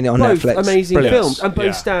haven't seen it on both Netflix. Amazing Brilliant. films, and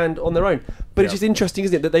both stand on their own. But it's just interesting,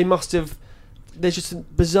 isn't it, that they must have... There's just a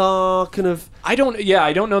bizarre kind of... I don't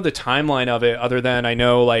know the timeline of it, other than I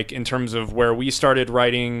know, like, in terms of where we started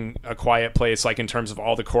writing A Quiet Place, like, in terms of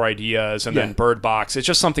all the core ideas, and then Bird Box, it's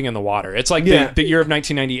just something in the water. It's like the year of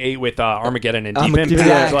 1998 with Armageddon and Deep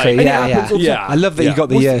Impact. I love that you got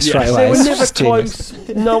the year straight away. There were never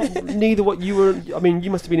times... neither what you were... I mean, you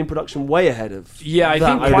must have been in production way ahead of... Yeah, I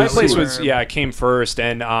think Quiet Place was... Yeah, came first,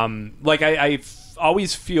 and, like, I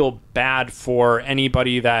always feel bad for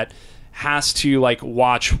anybody that has to like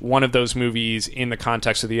watch one of those movies in the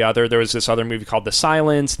context of the other. There was this other movie called The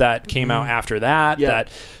Silence that came out after that that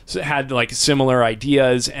had like similar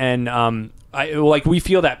ideas, and we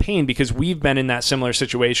feel that pain because we've been in that similar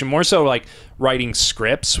situation, more so like writing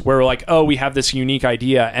scripts where we're like, oh, we have this unique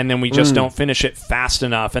idea and then we just don't finish it fast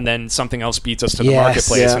enough and then something else beats us to the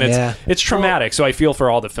marketplace, and it's traumatic. So I feel for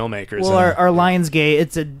all the filmmakers. Well, our Lionsgate,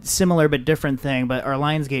 it's a similar but different thing, but our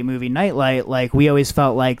Lionsgate movie Nightlight, like we always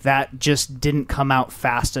felt like that just didn't come out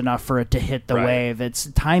fast enough for it to hit the wave.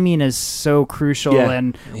 Its timing is so crucial,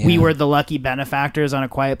 and we were the lucky benefactors on A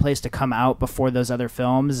Quiet Place to come out before those other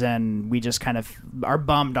films, and we just kind of are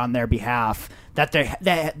bummed on their behalf that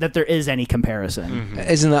there is any comparison.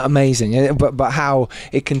 Isn't that amazing? But how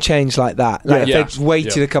it can change like that. Like if they've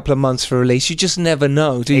waited a couple of months for release, you just never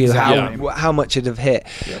know, do you? How much it'd have hit.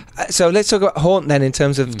 So let's talk about Haunt then in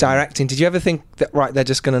terms of directing. Did you ever think that they're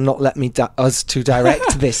just going to not let us to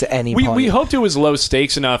direct this at any point? We hoped it was low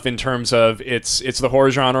stakes enough in terms of it's the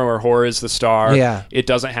horror genre where horror is the star. It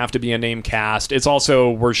doesn't have to be a name cast. It's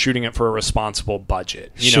also we're shooting it for a responsible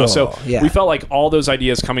budget. You know, so we felt like all those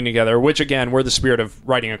ideas coming together, which again we're the spirit of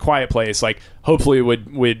writing A Quiet Place, like hopefully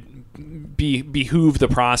would behoove the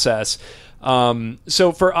process.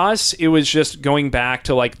 So for us, it was just going back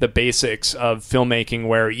to like the basics of filmmaking,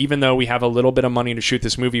 where even though we have a little bit of money to shoot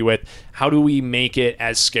this movie with, how do we make it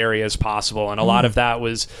as scary as possible? And a lot of that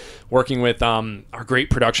was working with our great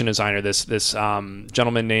production designer, this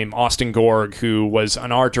gentleman named Austin Gorg, who was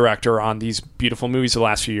an art director on these beautiful movies the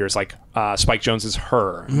last few years, like Spike Jonze's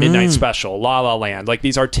Her, Midnight Special, La La Land, like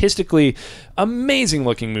these artistically amazing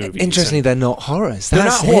looking movies. Interestingly, they're not horrors. They're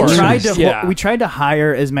not horrors. We tried to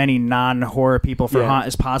hire as many non-horror people for Haunt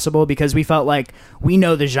as possible, because we felt like we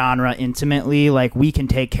know the genre intimately, like we can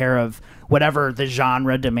take care of whatever the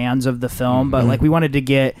genre demands of the film, but like we wanted to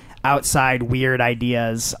get outside weird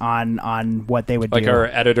ideas on what they would do. Like our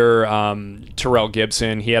editor, Terrell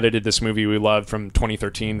Gibson, he edited this movie we loved from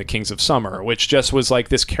 2013, The Kings of Summer, which just was like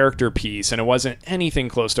this character piece, and it wasn't anything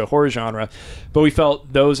close to horror genre, but we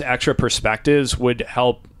felt those extra perspectives would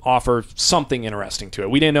help offer something interesting to it.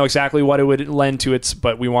 We didn't know exactly what it would lend to it,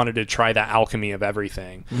 but we wanted to try the alchemy of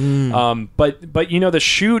everything. But you know, the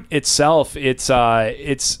shoot itself, it's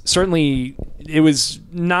certainly, it was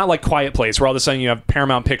not like Quiet Place, where all of a sudden you have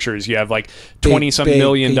Paramount Pictures, you have like $20-some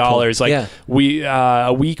million. Like we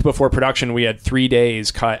a week before production, we had 3 days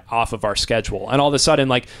cut off of our schedule, and all of a sudden,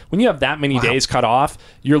 like when you have that many days cut off,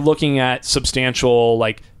 you're looking at substantial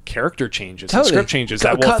like character changes and script changes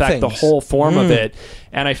that will affect the whole form of it.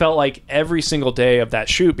 And I felt like every single day of that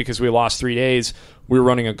shoot, because we lost 3 days, we were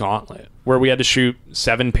running a gauntlet where we had to shoot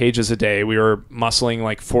 7 pages a day. We were muscling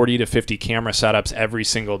like 40 to 50 camera setups every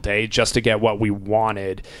single day just to get what we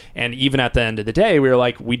wanted. And even at the end of the day, we were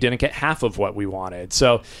like, we didn't get half of what we wanted.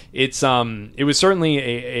 So it's it was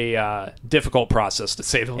certainly a difficult process, to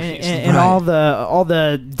say the least. And all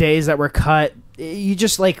the days that were cut, you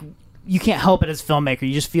just like, you can't help it as a filmmaker.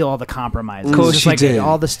 You just feel all the compromises. Of course, you do.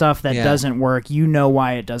 All the stuff that doesn't work. You know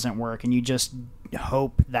why it doesn't work, and you just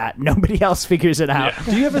hope that nobody else figures it out.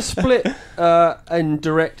 Do you ever split and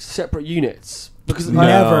direct separate units? Because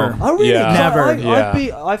never. Oh, really? Yeah.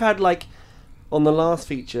 Never. I've had like on the last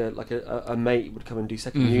feature, like a mate would come and do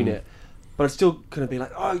second unit. But I'd still kind of be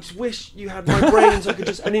like, oh, I just wish you had my brain so I could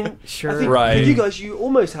just. And then Sure. I think Right. for you guys, you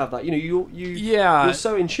almost have that. You know, you're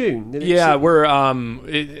so in tune. Yeah, we're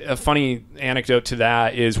a funny anecdote to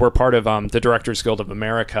that is we're part of the Directors Guild of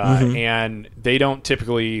America, and they don't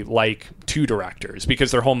typically like two directors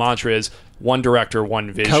because their whole mantra is one director,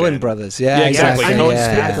 one vision. Coen brothers, exactly. I know it's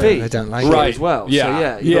split the fee. I don't like Right. it as well.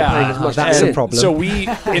 Yeah. So you're not paying as much That's as a in. problem. So we,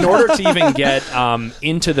 in order to even get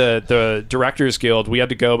into the Directors Guild, we had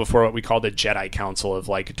to go before what we called a Jedi Council of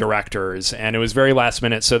like directors, and it was very last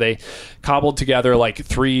minute. So they cobbled together like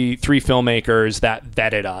three filmmakers that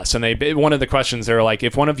vetted us, and one of the questions they were like,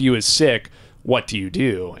 if one of you is sick, what do you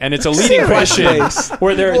do? And it's a leading question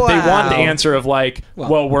where they want the answer of like,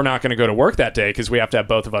 well, we're not going to go to work that day because we have to have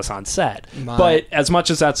both of us on set. But as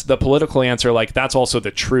much as that's the political answer, like that's also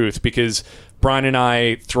the truth, because Bryan and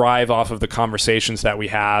I thrive off of the conversations that we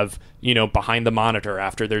have, you know, behind the monitor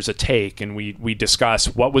after there's a take, and we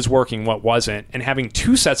discuss what was working, what wasn't, and having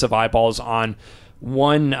two sets of eyeballs on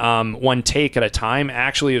one take at a time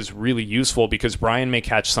actually is really useful, because Bryan may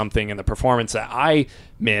catch something in the performance that I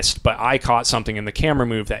missed, but I caught something in the camera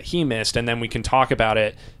move that he missed, and then we can talk about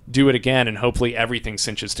it, do it again, and hopefully everything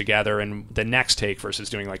cinches together in the next take versus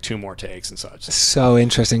doing like 2 more takes and such. So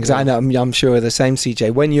interesting, because I know, I'm sure the same,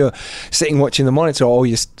 CJ. When you're sitting watching the monitor, or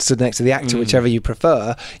you're stood next to the actor, whichever you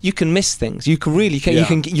prefer, you can miss things. You can really,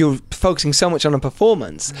 you're focusing so much on a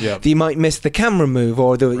performance that you might miss the camera move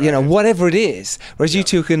or the you know, whatever it is. Whereas you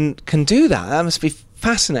two can do that. That must be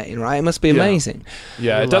fascinating, right? It must be amazing.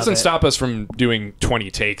 Yeah, it doesn't stop us from doing 20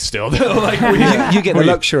 takes still, though. Like you get the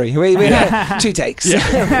luxury. We have 2 takes.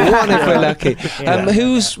 One if we're lucky.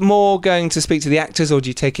 Who's more going to speak to the actors, or do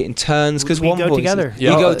you take it in turns? Because we one go voice together. You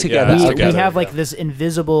go together. We have like this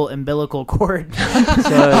invisible umbilical cord.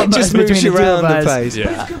 It just moves you around the place. But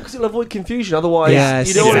it's good because it'll avoid confusion. Otherwise,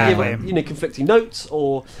 you don't want to give conflicting notes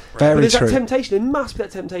or. Very but there's true. that temptation. There must be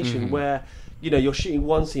that temptation where, you know, you're shooting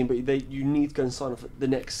one scene, but you need to go and sign off at the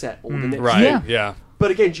next set or the next. Right. Yeah.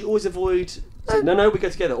 But again, do you always avoid? No, we go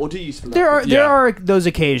together, or do you split? There are those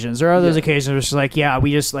occasions. There are those occasions where it's like,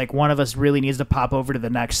 we just like one of us really needs to pop over to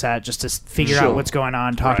the next set just to figure out what's going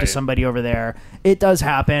on, talk to somebody over there. It does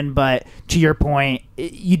happen, but to your point,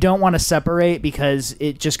 you don't want to separate because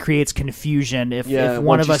it just creates confusion if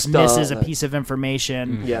one of us misses a piece of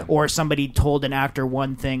information or somebody told an actor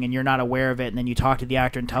one thing and you're not aware of it, and then you talk to the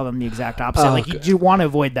actor and tell them the exact opposite. You want to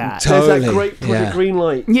avoid that. Totally. There's that great Project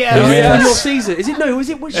Greenlight. Yeah. Your season. Is it? No, is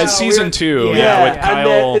it? Which It's season 2. Yeah,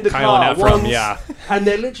 with Kyle and Ephraim. and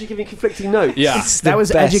they're literally giving conflicting notes. Yeah. That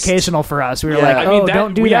was best. educational for us. We were Yeah. like, I mean,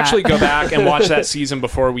 don't do we that. actually go back and watch that season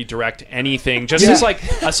before we direct anything, just as like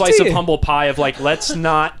a slice of humble pie of like, let's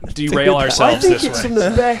not derail I ourselves think this it's way. some of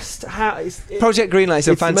the best. Project Greenlight is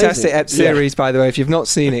a It's fantastic amazing. series, by the way. If you've not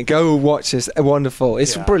seen it, go watch this. Wonderful.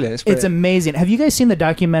 It's brilliant. It's It's brilliant. amazing. Have you guys seen the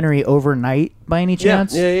documentary Overnight by any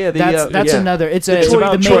chance? yeah, That's another. It's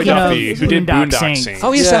about the Troy making Duffy, of who did Boondock Saints. Saints.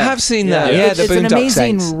 Oh, yes, Yeah. I have seen that. Yeah. Yeah, the It's an Boondock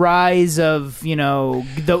amazing Saints. rise of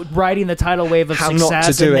riding the tidal wave of How not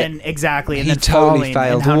success, to do and it. then exactly, and He then totally falling,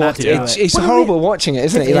 failed. and how not to do It's it. Well, horrible watching it,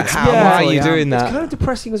 isn't it? You're like, it's- why are awful, you yeah. doing It's that? kind of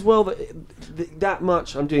depressing as well that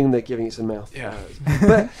much. I'm doing the giving it some mouth. Yeah.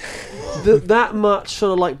 But that much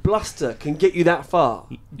sort of like bluster can get you that far.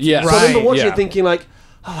 Yes. So I remember Right, watching yeah. it thinking like,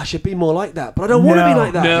 oh, I should be more like that, but I don't want to be No.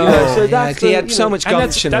 like that. No. You know? So Yeah, that's he the, had you so know, much And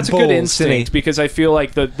gumption that's a and good balls, didn't he? instinct, because I feel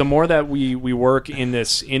like the more that we work in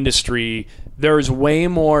this industry, there's way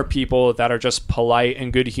more people that are just polite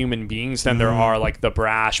and good human beings than there are like the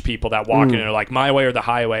brash people that walk in and are like, my way or the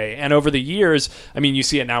highway. And over the years, I mean, you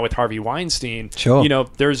see it now with Harvey Weinstein. Sure. You know,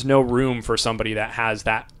 there's no room for somebody that has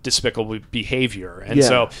that despicable behavior. And Yeah.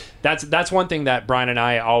 so that's one thing that Bryan and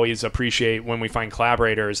I always appreciate when we find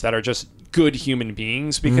collaborators that are just good human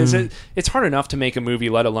beings, because it's hard enough to make a movie,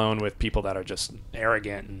 let alone with people that are just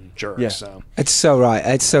arrogant and jerks. Yeah. So It's so right.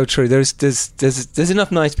 It's so true. There's enough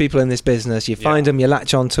nice people in this business. You find them, you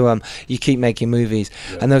latch onto them, you keep making movies.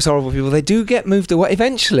 And those horrible people, they do get moved away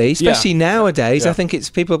eventually, especially nowadays. Yeah. I think it's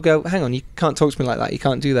people go, hang on, you can't talk to me like that. You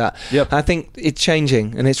can't do that. Yep. I think it's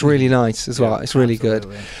changing, and it's really nice as well. It's really good.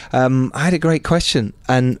 I had a great question,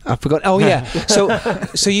 and I forgot. Oh, yeah.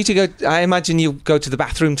 So you two go, I imagine you go to the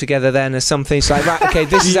bathroom together then or something. It's like, right, okay,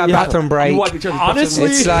 this is our bathroom break. You wipe each other's Honestly,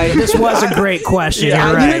 butts. It's like... This was a great question. Yeah,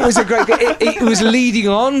 You're I knew right. it was a great. It was leading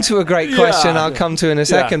on to a great question. I'll come to in a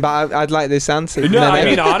second, but I'd like this answer. No, I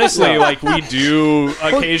mean, honestly, like, we do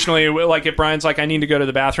occasionally, like, if Brian's like, I need to go to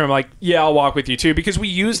the bathroom, I'm like, yeah, I'll walk with you too, because we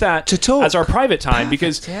use that To talk. as our private time,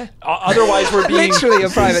 because otherwise we're being... literally a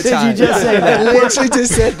private time. Did you just say that? Literally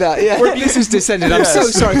just said that. Yeah, this is descended. I'm so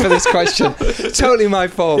sorry for this question. Totally my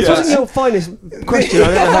fault. It wasn't your finest question I've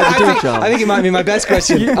ever had to do, Charles. I think it might be my best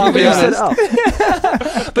question. I'll be You set it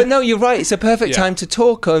honest. up. But no, you're right. It's a perfect Yeah. time to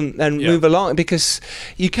talk and Yeah. move along, because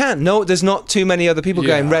you can. No, there's not too many other people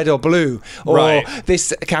going Yeah. red or blue, or Right.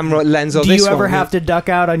 this camera lens, or Do this you ever one. have to duck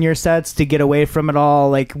out on your sets to get away from it all?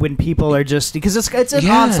 Like when people are just, because it's an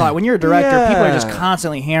Yeah. onslaught. When you're a director, people are just Yeah.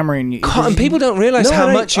 constantly hammering you. And people don't realise No, how I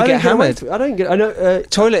don't- much you I get don't away hammered. from it. I don't get. I know.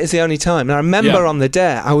 Toilet is the only time. And I remember Yeah. on the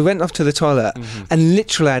dare, I went off to the toilet, and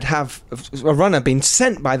literally I'd have a runner being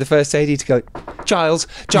sent by the first AD to go, Giles,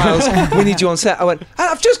 we need you on set. I went,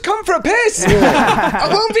 I've just come for a piss. I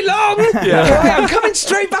won't be long. I'm coming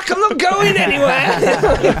straight back. I'm not going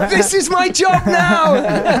anywhere. This is my job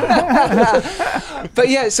now. But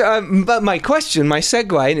yeah, so, but my question, my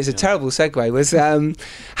segue, and it's a terrible segue, was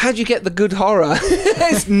how do you get the good horror?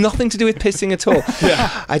 It's nothing to do with pissing at all.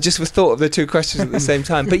 I just was thought of the two questions at the same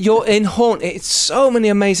time. But you're in Haunt. It's so many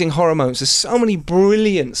amazing horror moments. There's so many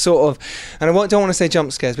brilliant sort of, and I don't want to say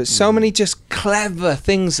jump scares, but so many just clever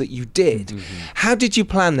things that you did. How did you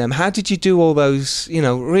plan them? How did you do all those,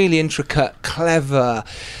 really intricate, clever,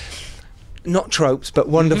 not tropes, but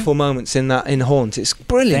wonderful moments in Haunt? It's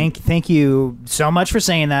brilliant. Thank you so much for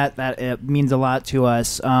saying that. That it means a lot to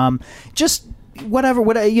us. Just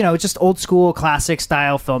just old school classic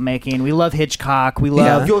style filmmaking. We love Hitchcock. We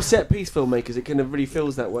love Your set piece filmmakers, it kind of really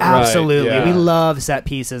feels that way. absolutely. yeah. We love set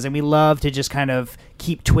pieces, and we love to just kind of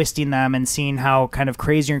keep twisting them and seeing how kind of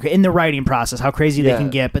crazy in the writing process, how crazy they Yeah. can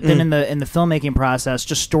get. But then in the filmmaking process,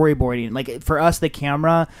 just storyboarding. Like for us, the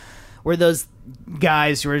camera, we're those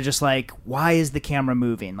guys who are just like, why is the camera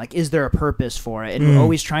moving? Like, is there a purpose for it? And we're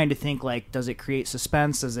always trying to think, like, does it create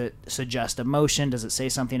suspense? Does it suggest emotion? Does it say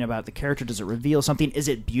something about the character? Does it reveal something? Is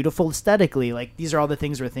it beautiful aesthetically? Like, these are all the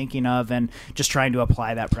things we're thinking of, and just trying to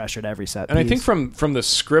apply that pressure to every set And piece. I think from the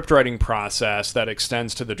script writing process that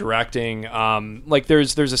extends to the directing, like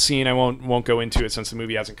there's a scene, I won't go into it since the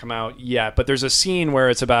movie hasn't come out yet, but there's a scene where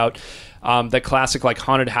it's about the classic like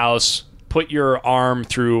haunted house, put your arm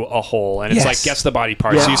through a hole, and it's like, guess the body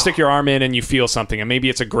part. Yeah. So you stick your arm in and you feel something, and maybe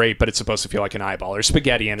it's a grate, but it's supposed to feel like an eyeball, or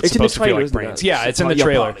spaghetti and it's in the supposed to feel trailer, like isn't it? brains. Yeah, it's in Like the your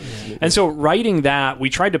trailer. body. And so writing that, we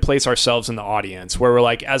tried to place ourselves in the audience, where we're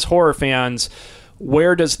like, as horror fans,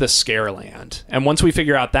 where does the scare land? And once we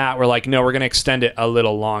figure out that, we're like, no, we're going to extend it a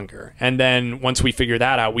little longer. And then once we figure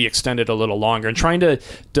that out, we extend it a little longer, and trying to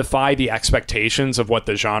defy the expectations of what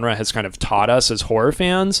the genre has kind of taught us as horror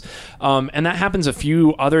fans. And that happens a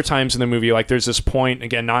few other times in the movie. Like there's this point,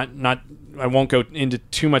 again, not I won't go into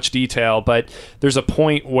too much detail, but there's a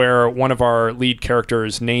point where one of our lead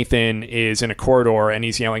characters, Nathan, is in a corridor and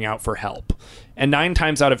he's yelling out for help. And 9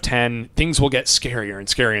 times out of 10, things will get scarier and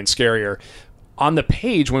scarier and scarier. On the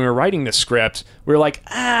page, when we were writing the script, we were like,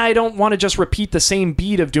 I don't want to just repeat the same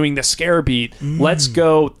beat of doing the scare beat. Let's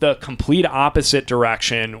go the complete opposite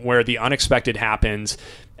direction where the unexpected happens.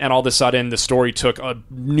 And all of a sudden, the story took a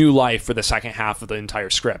new life for the second half of the entire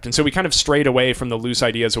script. And so we kind of strayed away from the loose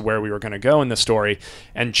ideas of where we were going to go in the story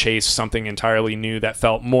and chased something entirely new that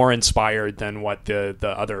felt more inspired than what the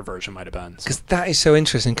other version might have been. Because that is so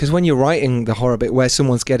interesting. Because when you're writing the horror bit where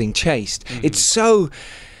someone's getting chased, it's so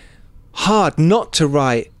hard not to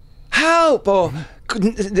write help or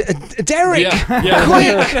Derek,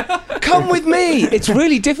 quick, come with me. It's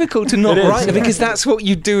really difficult to not write it because that's what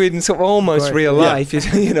you do in sort of almost real life.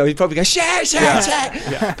 You know, you probably go shit.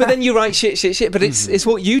 But then you write shit. But it's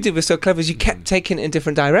what you did was so clever is you kept taking it in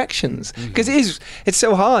different directions because it's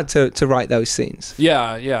so hard to write those scenes.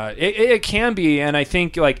 Yeah, it can be, and I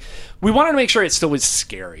think like we wanted to make sure it still was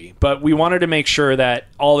scary, but we wanted to make sure that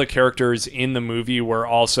all the characters in the movie were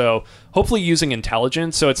also hopefully using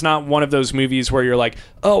intelligence. So it's not one of those movies where you're like,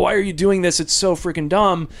 oh, why are you doing this? It's so freaking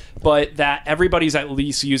dumb. But that everybody's at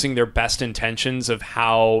least using their best intentions of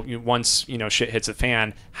how, once, shit hits a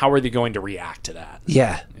fan, how are they going to react to that?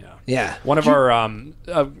 Yeah. One of our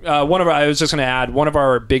I was just going to add, one of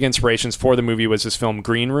our big inspirations for the movie was this film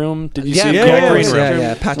Green Room. Did you see it? Green Room?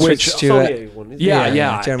 Yeah. Patrick Stewart.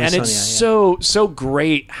 Yeah. Jeremy And Sonia, it's so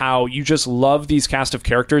great how you just love these cast of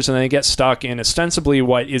characters and they get stuck in ostensibly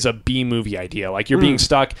what is a B-movie idea. Like you're being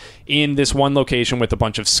stuck in this one location with a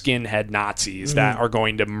bunch of skinhead Nazis that are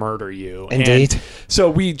going to murder you. Indeed. And so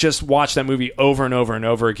we just watched that movie over and over and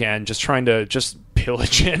over again, just trying to just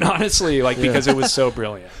pillage it, honestly, because it was so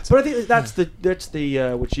brilliant. But I think that's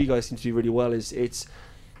the which you guys seem to do really well.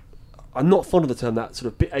 I'm not fond of the term that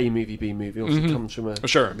sort of A movie, B movie. Obviously, it comes from a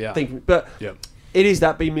thing, but it is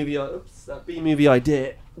that B movie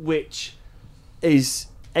idea which is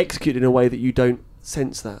executed in a way that you don't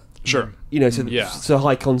sense that. Sure, so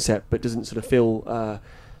high concept, but doesn't sort of feel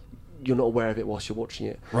you're not aware of it whilst you're watching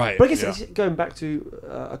it. Right. But I guess it's going back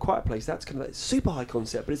to A Quiet Place, that's kind of like super high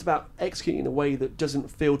concept, but it's about executing in a way that doesn't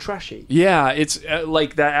feel trashy. Yeah, it's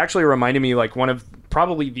like that actually reminded me like one of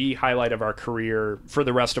probably the highlight of our career for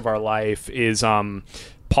the rest of our life is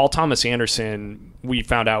Paul Thomas Anderson, we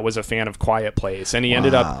found out, was a fan of Quiet Place, and he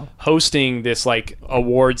ended up hosting this like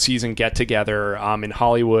award season get-together in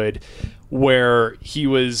Hollywood where he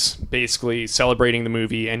was basically celebrating the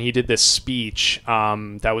movie, and he did this speech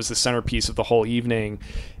that was the centerpiece of the whole evening.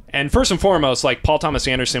 And first and foremost, like Paul Thomas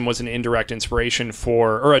Anderson was an indirect inspiration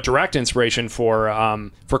or a direct inspiration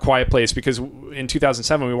for Quiet Place, because in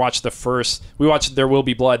 2007 we watched There Will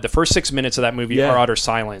Be Blood. The first 6 minutes of that movie are utter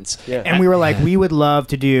silence. Yeah. And we were like, we would love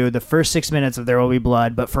to do the first 6 minutes of There Will Be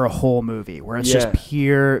Blood, but for a whole movie where it's just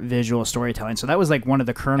pure visual storytelling. So that was like one of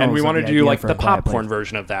the kernels. And we wanted to do like the popcorn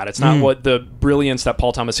version of that. It's not what the brilliance that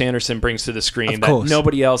Paul Thomas Anderson brings to the screen that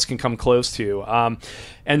nobody else can come close to.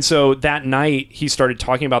 And so that night he started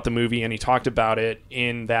talking about the movie, and he talked about it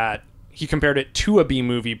in that he compared it to a B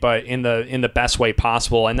movie, but in the best way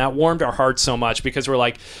possible. And that warmed our hearts so much because we're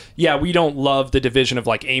like, yeah, we don't love the division of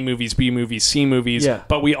like A movies, B movies, C movies,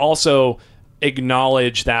 but we also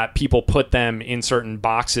acknowledge that people put them in certain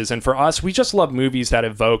boxes. And for us, we just love movies that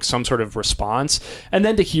evoke some sort of response. And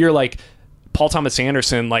then to hear like Paul Thomas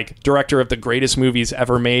Anderson, like director of the greatest movies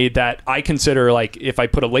ever made, that I consider, like, if I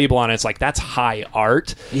put a label on it, it's like that's high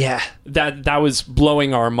art. Yeah, that was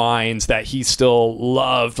blowing our minds that he still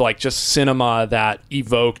loved like just cinema that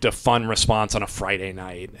evoked a fun response on a Friday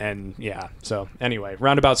night. And so anyway,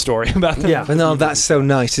 roundabout story about that. Yeah, but no, that's so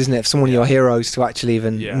nice, isn't it? If someone of your heroes to actually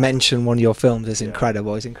even mention one of your films is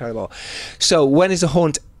incredible. It's incredible. So when is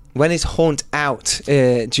Haunt out?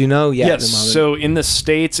 Do you know yet? Yes, so in the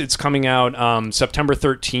States, it's coming out September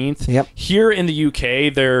 13th. Yep. Here in the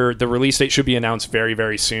UK, the release date should be announced very,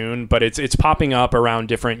 very soon, but it's popping up around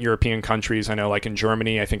different European countries. I know, like in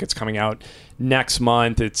Germany, I think it's coming out next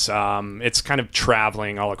month. It's kind of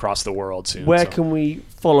traveling all across the world soon. Where can we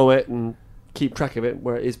follow it and keep track of it,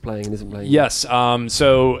 where it is playing and isn't playing? Yes.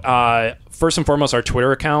 So first and foremost, our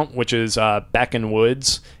Twitter account, which is Beck and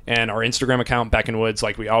Woods, and our Instagram account, Beck and Woods,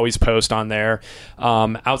 like we always post on there.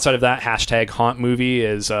 Outside of that, hashtag Haunt Movie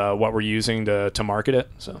is what we're using to market it.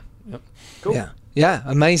 So, cool. Yeah. Yeah,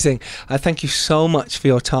 amazing. Thank you so much for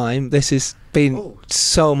your time. This has been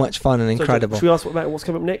so much fun and incredible. Should we ask about what's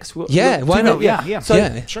coming up next? Yeah, why not? Yeah. So,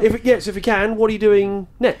 Sure. if you can, what are you doing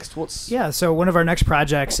next? So one of our next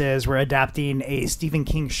projects is we're adapting a Stephen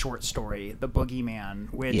King short story, The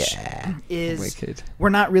Boogeyman, which is wicked. We're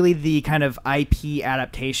not really the kind of IP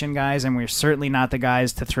adaptation guys, and we're certainly not the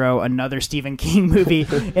guys to throw another Stephen King movie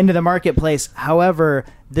into the marketplace. However,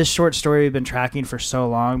 this short story we've been tracking for so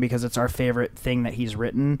long because it's our favorite thing that he's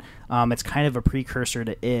written. It's kind of a precursor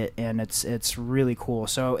to it, and it's really cool.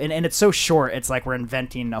 So and it's so short, it's like we're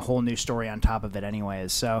inventing a whole new story on top of it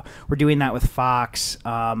anyways. So we're doing that with Fox.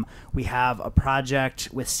 We have a project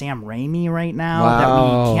with Sam Raimi right now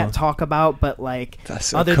that we can't talk about, but like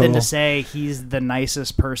other than to say he's the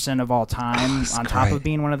nicest person of all time on top of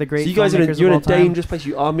being one of the great So you guys filmmakers you're in a of all time. dangerous place.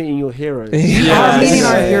 You are meeting your heroes. Meeting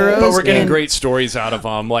our heroes, but we're getting and- great stories out of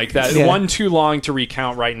them. Like that one too long to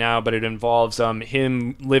recount right now, but it involves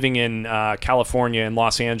him living in California and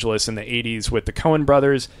Los Angeles in the 80s with the Coen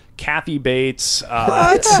brothers, Kathy Bates.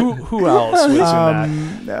 Who else was in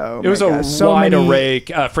that? No, it was a wide array.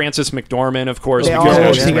 Frances McDormand, of course. They all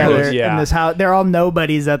because lived together yeah. in this house. They're all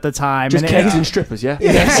nobodies at the time. Just and kegs and strippers, yeah?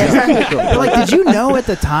 Exactly. They're like, did you know at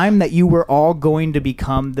the time that you were all going to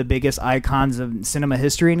become the biggest icons of cinema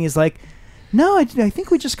history? And he's like, no, I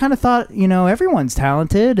think we just kind of thought, everyone's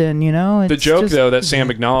talented, and the joke though that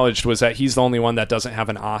Sam acknowledged was that he's the only one that doesn't have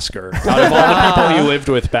an Oscar out of all the people he lived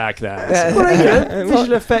with back then.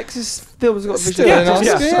 Visual effects is film's got visual Still an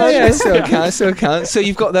effects. Oscar. Still counts. So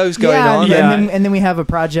you've got those going on. And then we have a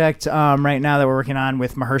project right now that we're working on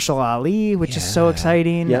with Mahershala Ali, which is so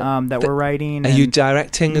exciting. That we're writing. Are you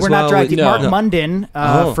directing as well? We're not directing. No. Mark Munden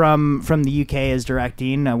from the UK is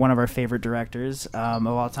directing. One of our favorite directors of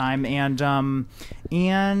all time, and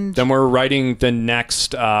then we're writing the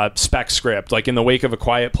next spec script. Like in the wake of A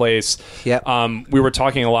Quiet Place, we were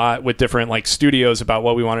talking a lot with different like studios about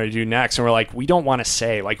what we wanted to do next, and we're like, we don't want to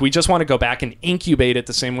say. Like, we just want to go back and incubate it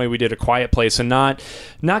the same way we did A Quiet Place, and not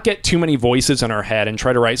get too many voices in our head, and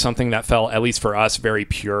try to write something that felt, at least for us, very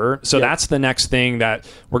pure. So that's the next thing that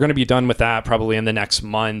we're going to be done with that probably in the next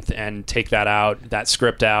month, and take that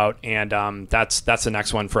script out, and that's the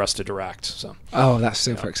next one for us to direct. So that's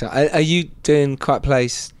super exciting. Are you doing Quiet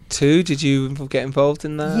Place too? Did you get involved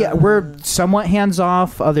in that? Yeah, we're somewhat hands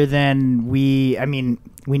off, other than we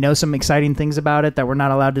know some exciting things about it that we're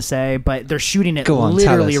not allowed to say, but they're shooting it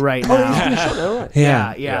literally right now.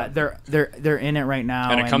 Yeah. They're in it right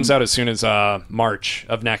now, and it comes out as soon as March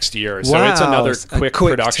of next year. So Wow. it's another quick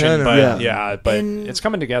production, turnaround. but it's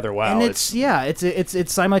coming together well. And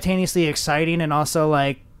it's simultaneously exciting and also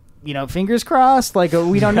like, fingers crossed. Like,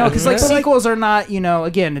 we don't know, because like sequels are not,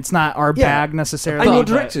 again, it's not our bag necessarily. And you're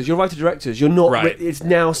directors, you're writer-directors. You're not. Right. It's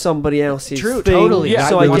now somebody else's True, thing. totally. Yeah,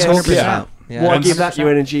 so I guess 100%. why give that your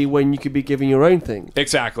energy when you could be giving your own thing?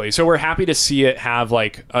 Exactly. So we're happy to see it have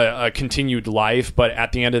like a continued life, but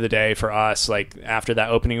at the end of the day, for us, like after that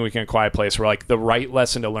opening weekend Quiet Place, we're like, the right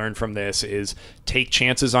lesson to learn from this is take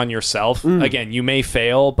chances on yourself. Again, you may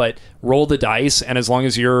fail, but roll the dice, and as long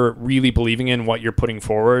as you're really believing in what you're putting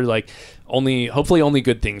forward, like hopefully only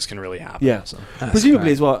good things can really happen. Yeah. So.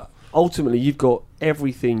 Presumably as well, ultimately you've got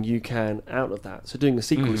everything you can out of that. So doing a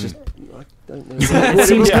sequel is just, I don't know. It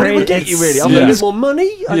seems What would crazy. get you really? I'm a bit more money.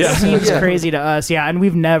 It seems crazy to us, and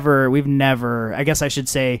we've never. I guess I should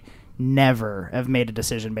say, never have made a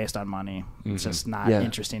decision based on money. It's just not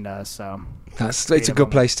interesting to us. So it's a good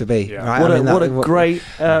place to be. Yeah. Right? What a great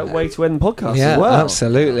way to end the podcast Yeah, as well.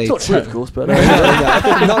 absolutely. It's not true, of course, but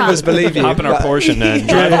None of us believe you. Hop in our Porsche then.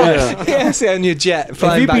 Yes, on your jet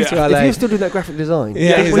flying back to LA. If you're still doing that graphic design,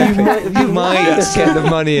 You might get the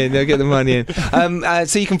money in. They'll get the money in.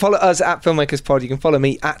 So you can follow us at Filmmakers Pod. You can follow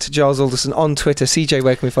me at Giles Alderson on Twitter. CJ,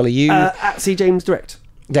 where can we follow you? at C James Direct.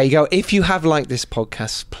 There you go. If you have liked this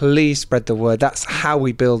podcast, please spread the word. That's how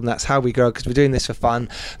we build and that's how we grow, because we're doing this for fun,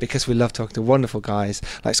 because we love talking to wonderful guys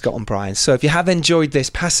like Scott and Bryan. So if you have enjoyed this,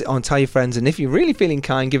 pass it on, tell your friends, and if you're really feeling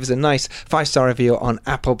kind, give us a nice 5-star review on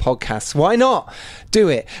Apple Podcasts. Why not? Do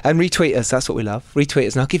it. And retweet us. That's what we love. Retweet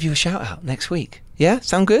us and I'll give you a shout out next week. Yeah?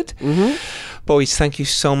 Sound good? Mm-hmm. Boys, thank you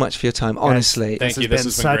so much for your time. Honestly. Thank you. This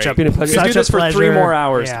has such been a great. been a pleasure. We could do this for 3 more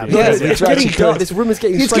hours. Yeah. It's getting dark. This room is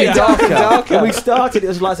getting darker and darker. When we started, it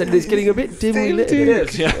was like I said, it's getting a bit dimly lit. It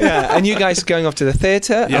is. Yeah. And you guys are going off to the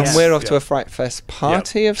theatre, and we're off to a Fright Fest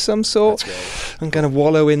party of some sort. That's great. I'm going to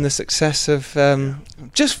wallow in the success of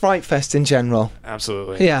just Fright Fest in general.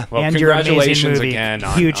 Absolutely. Yeah. Well, And your amazing congratulations movie. again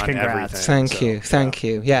Huge on congrats. everything. Thank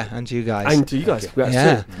you. Yeah, and you guys. And to you guys, congrats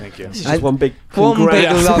Yeah. too. Thank you. This is just one big. fucking One great.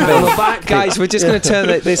 big love On the back. Guys, we're just going to turn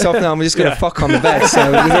this off now and we're just going to fuck on the bed.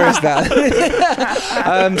 So there is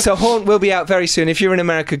that. So Haunt will be out very soon. If you're in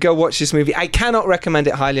America, go watch this movie. I cannot recommend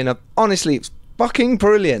it highly enough. Honestly, it's fucking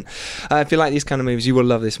brilliant. If you like these kind of movies, you will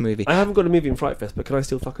love this movie. I haven't got a movie in Fright Fest, but can I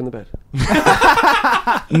still fuck on the bed?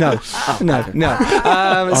 No.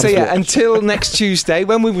 So yeah, until next Tuesday,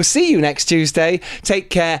 when we will see you next Tuesday, take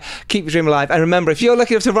care, keep your dream alive, and remember, if you're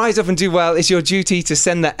lucky enough to rise up and do well, it's your duty to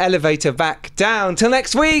send the elevator back down. Till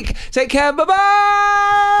next week, take care, bye-bye!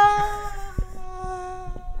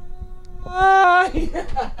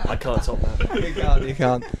 I can't top that. You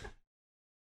can't.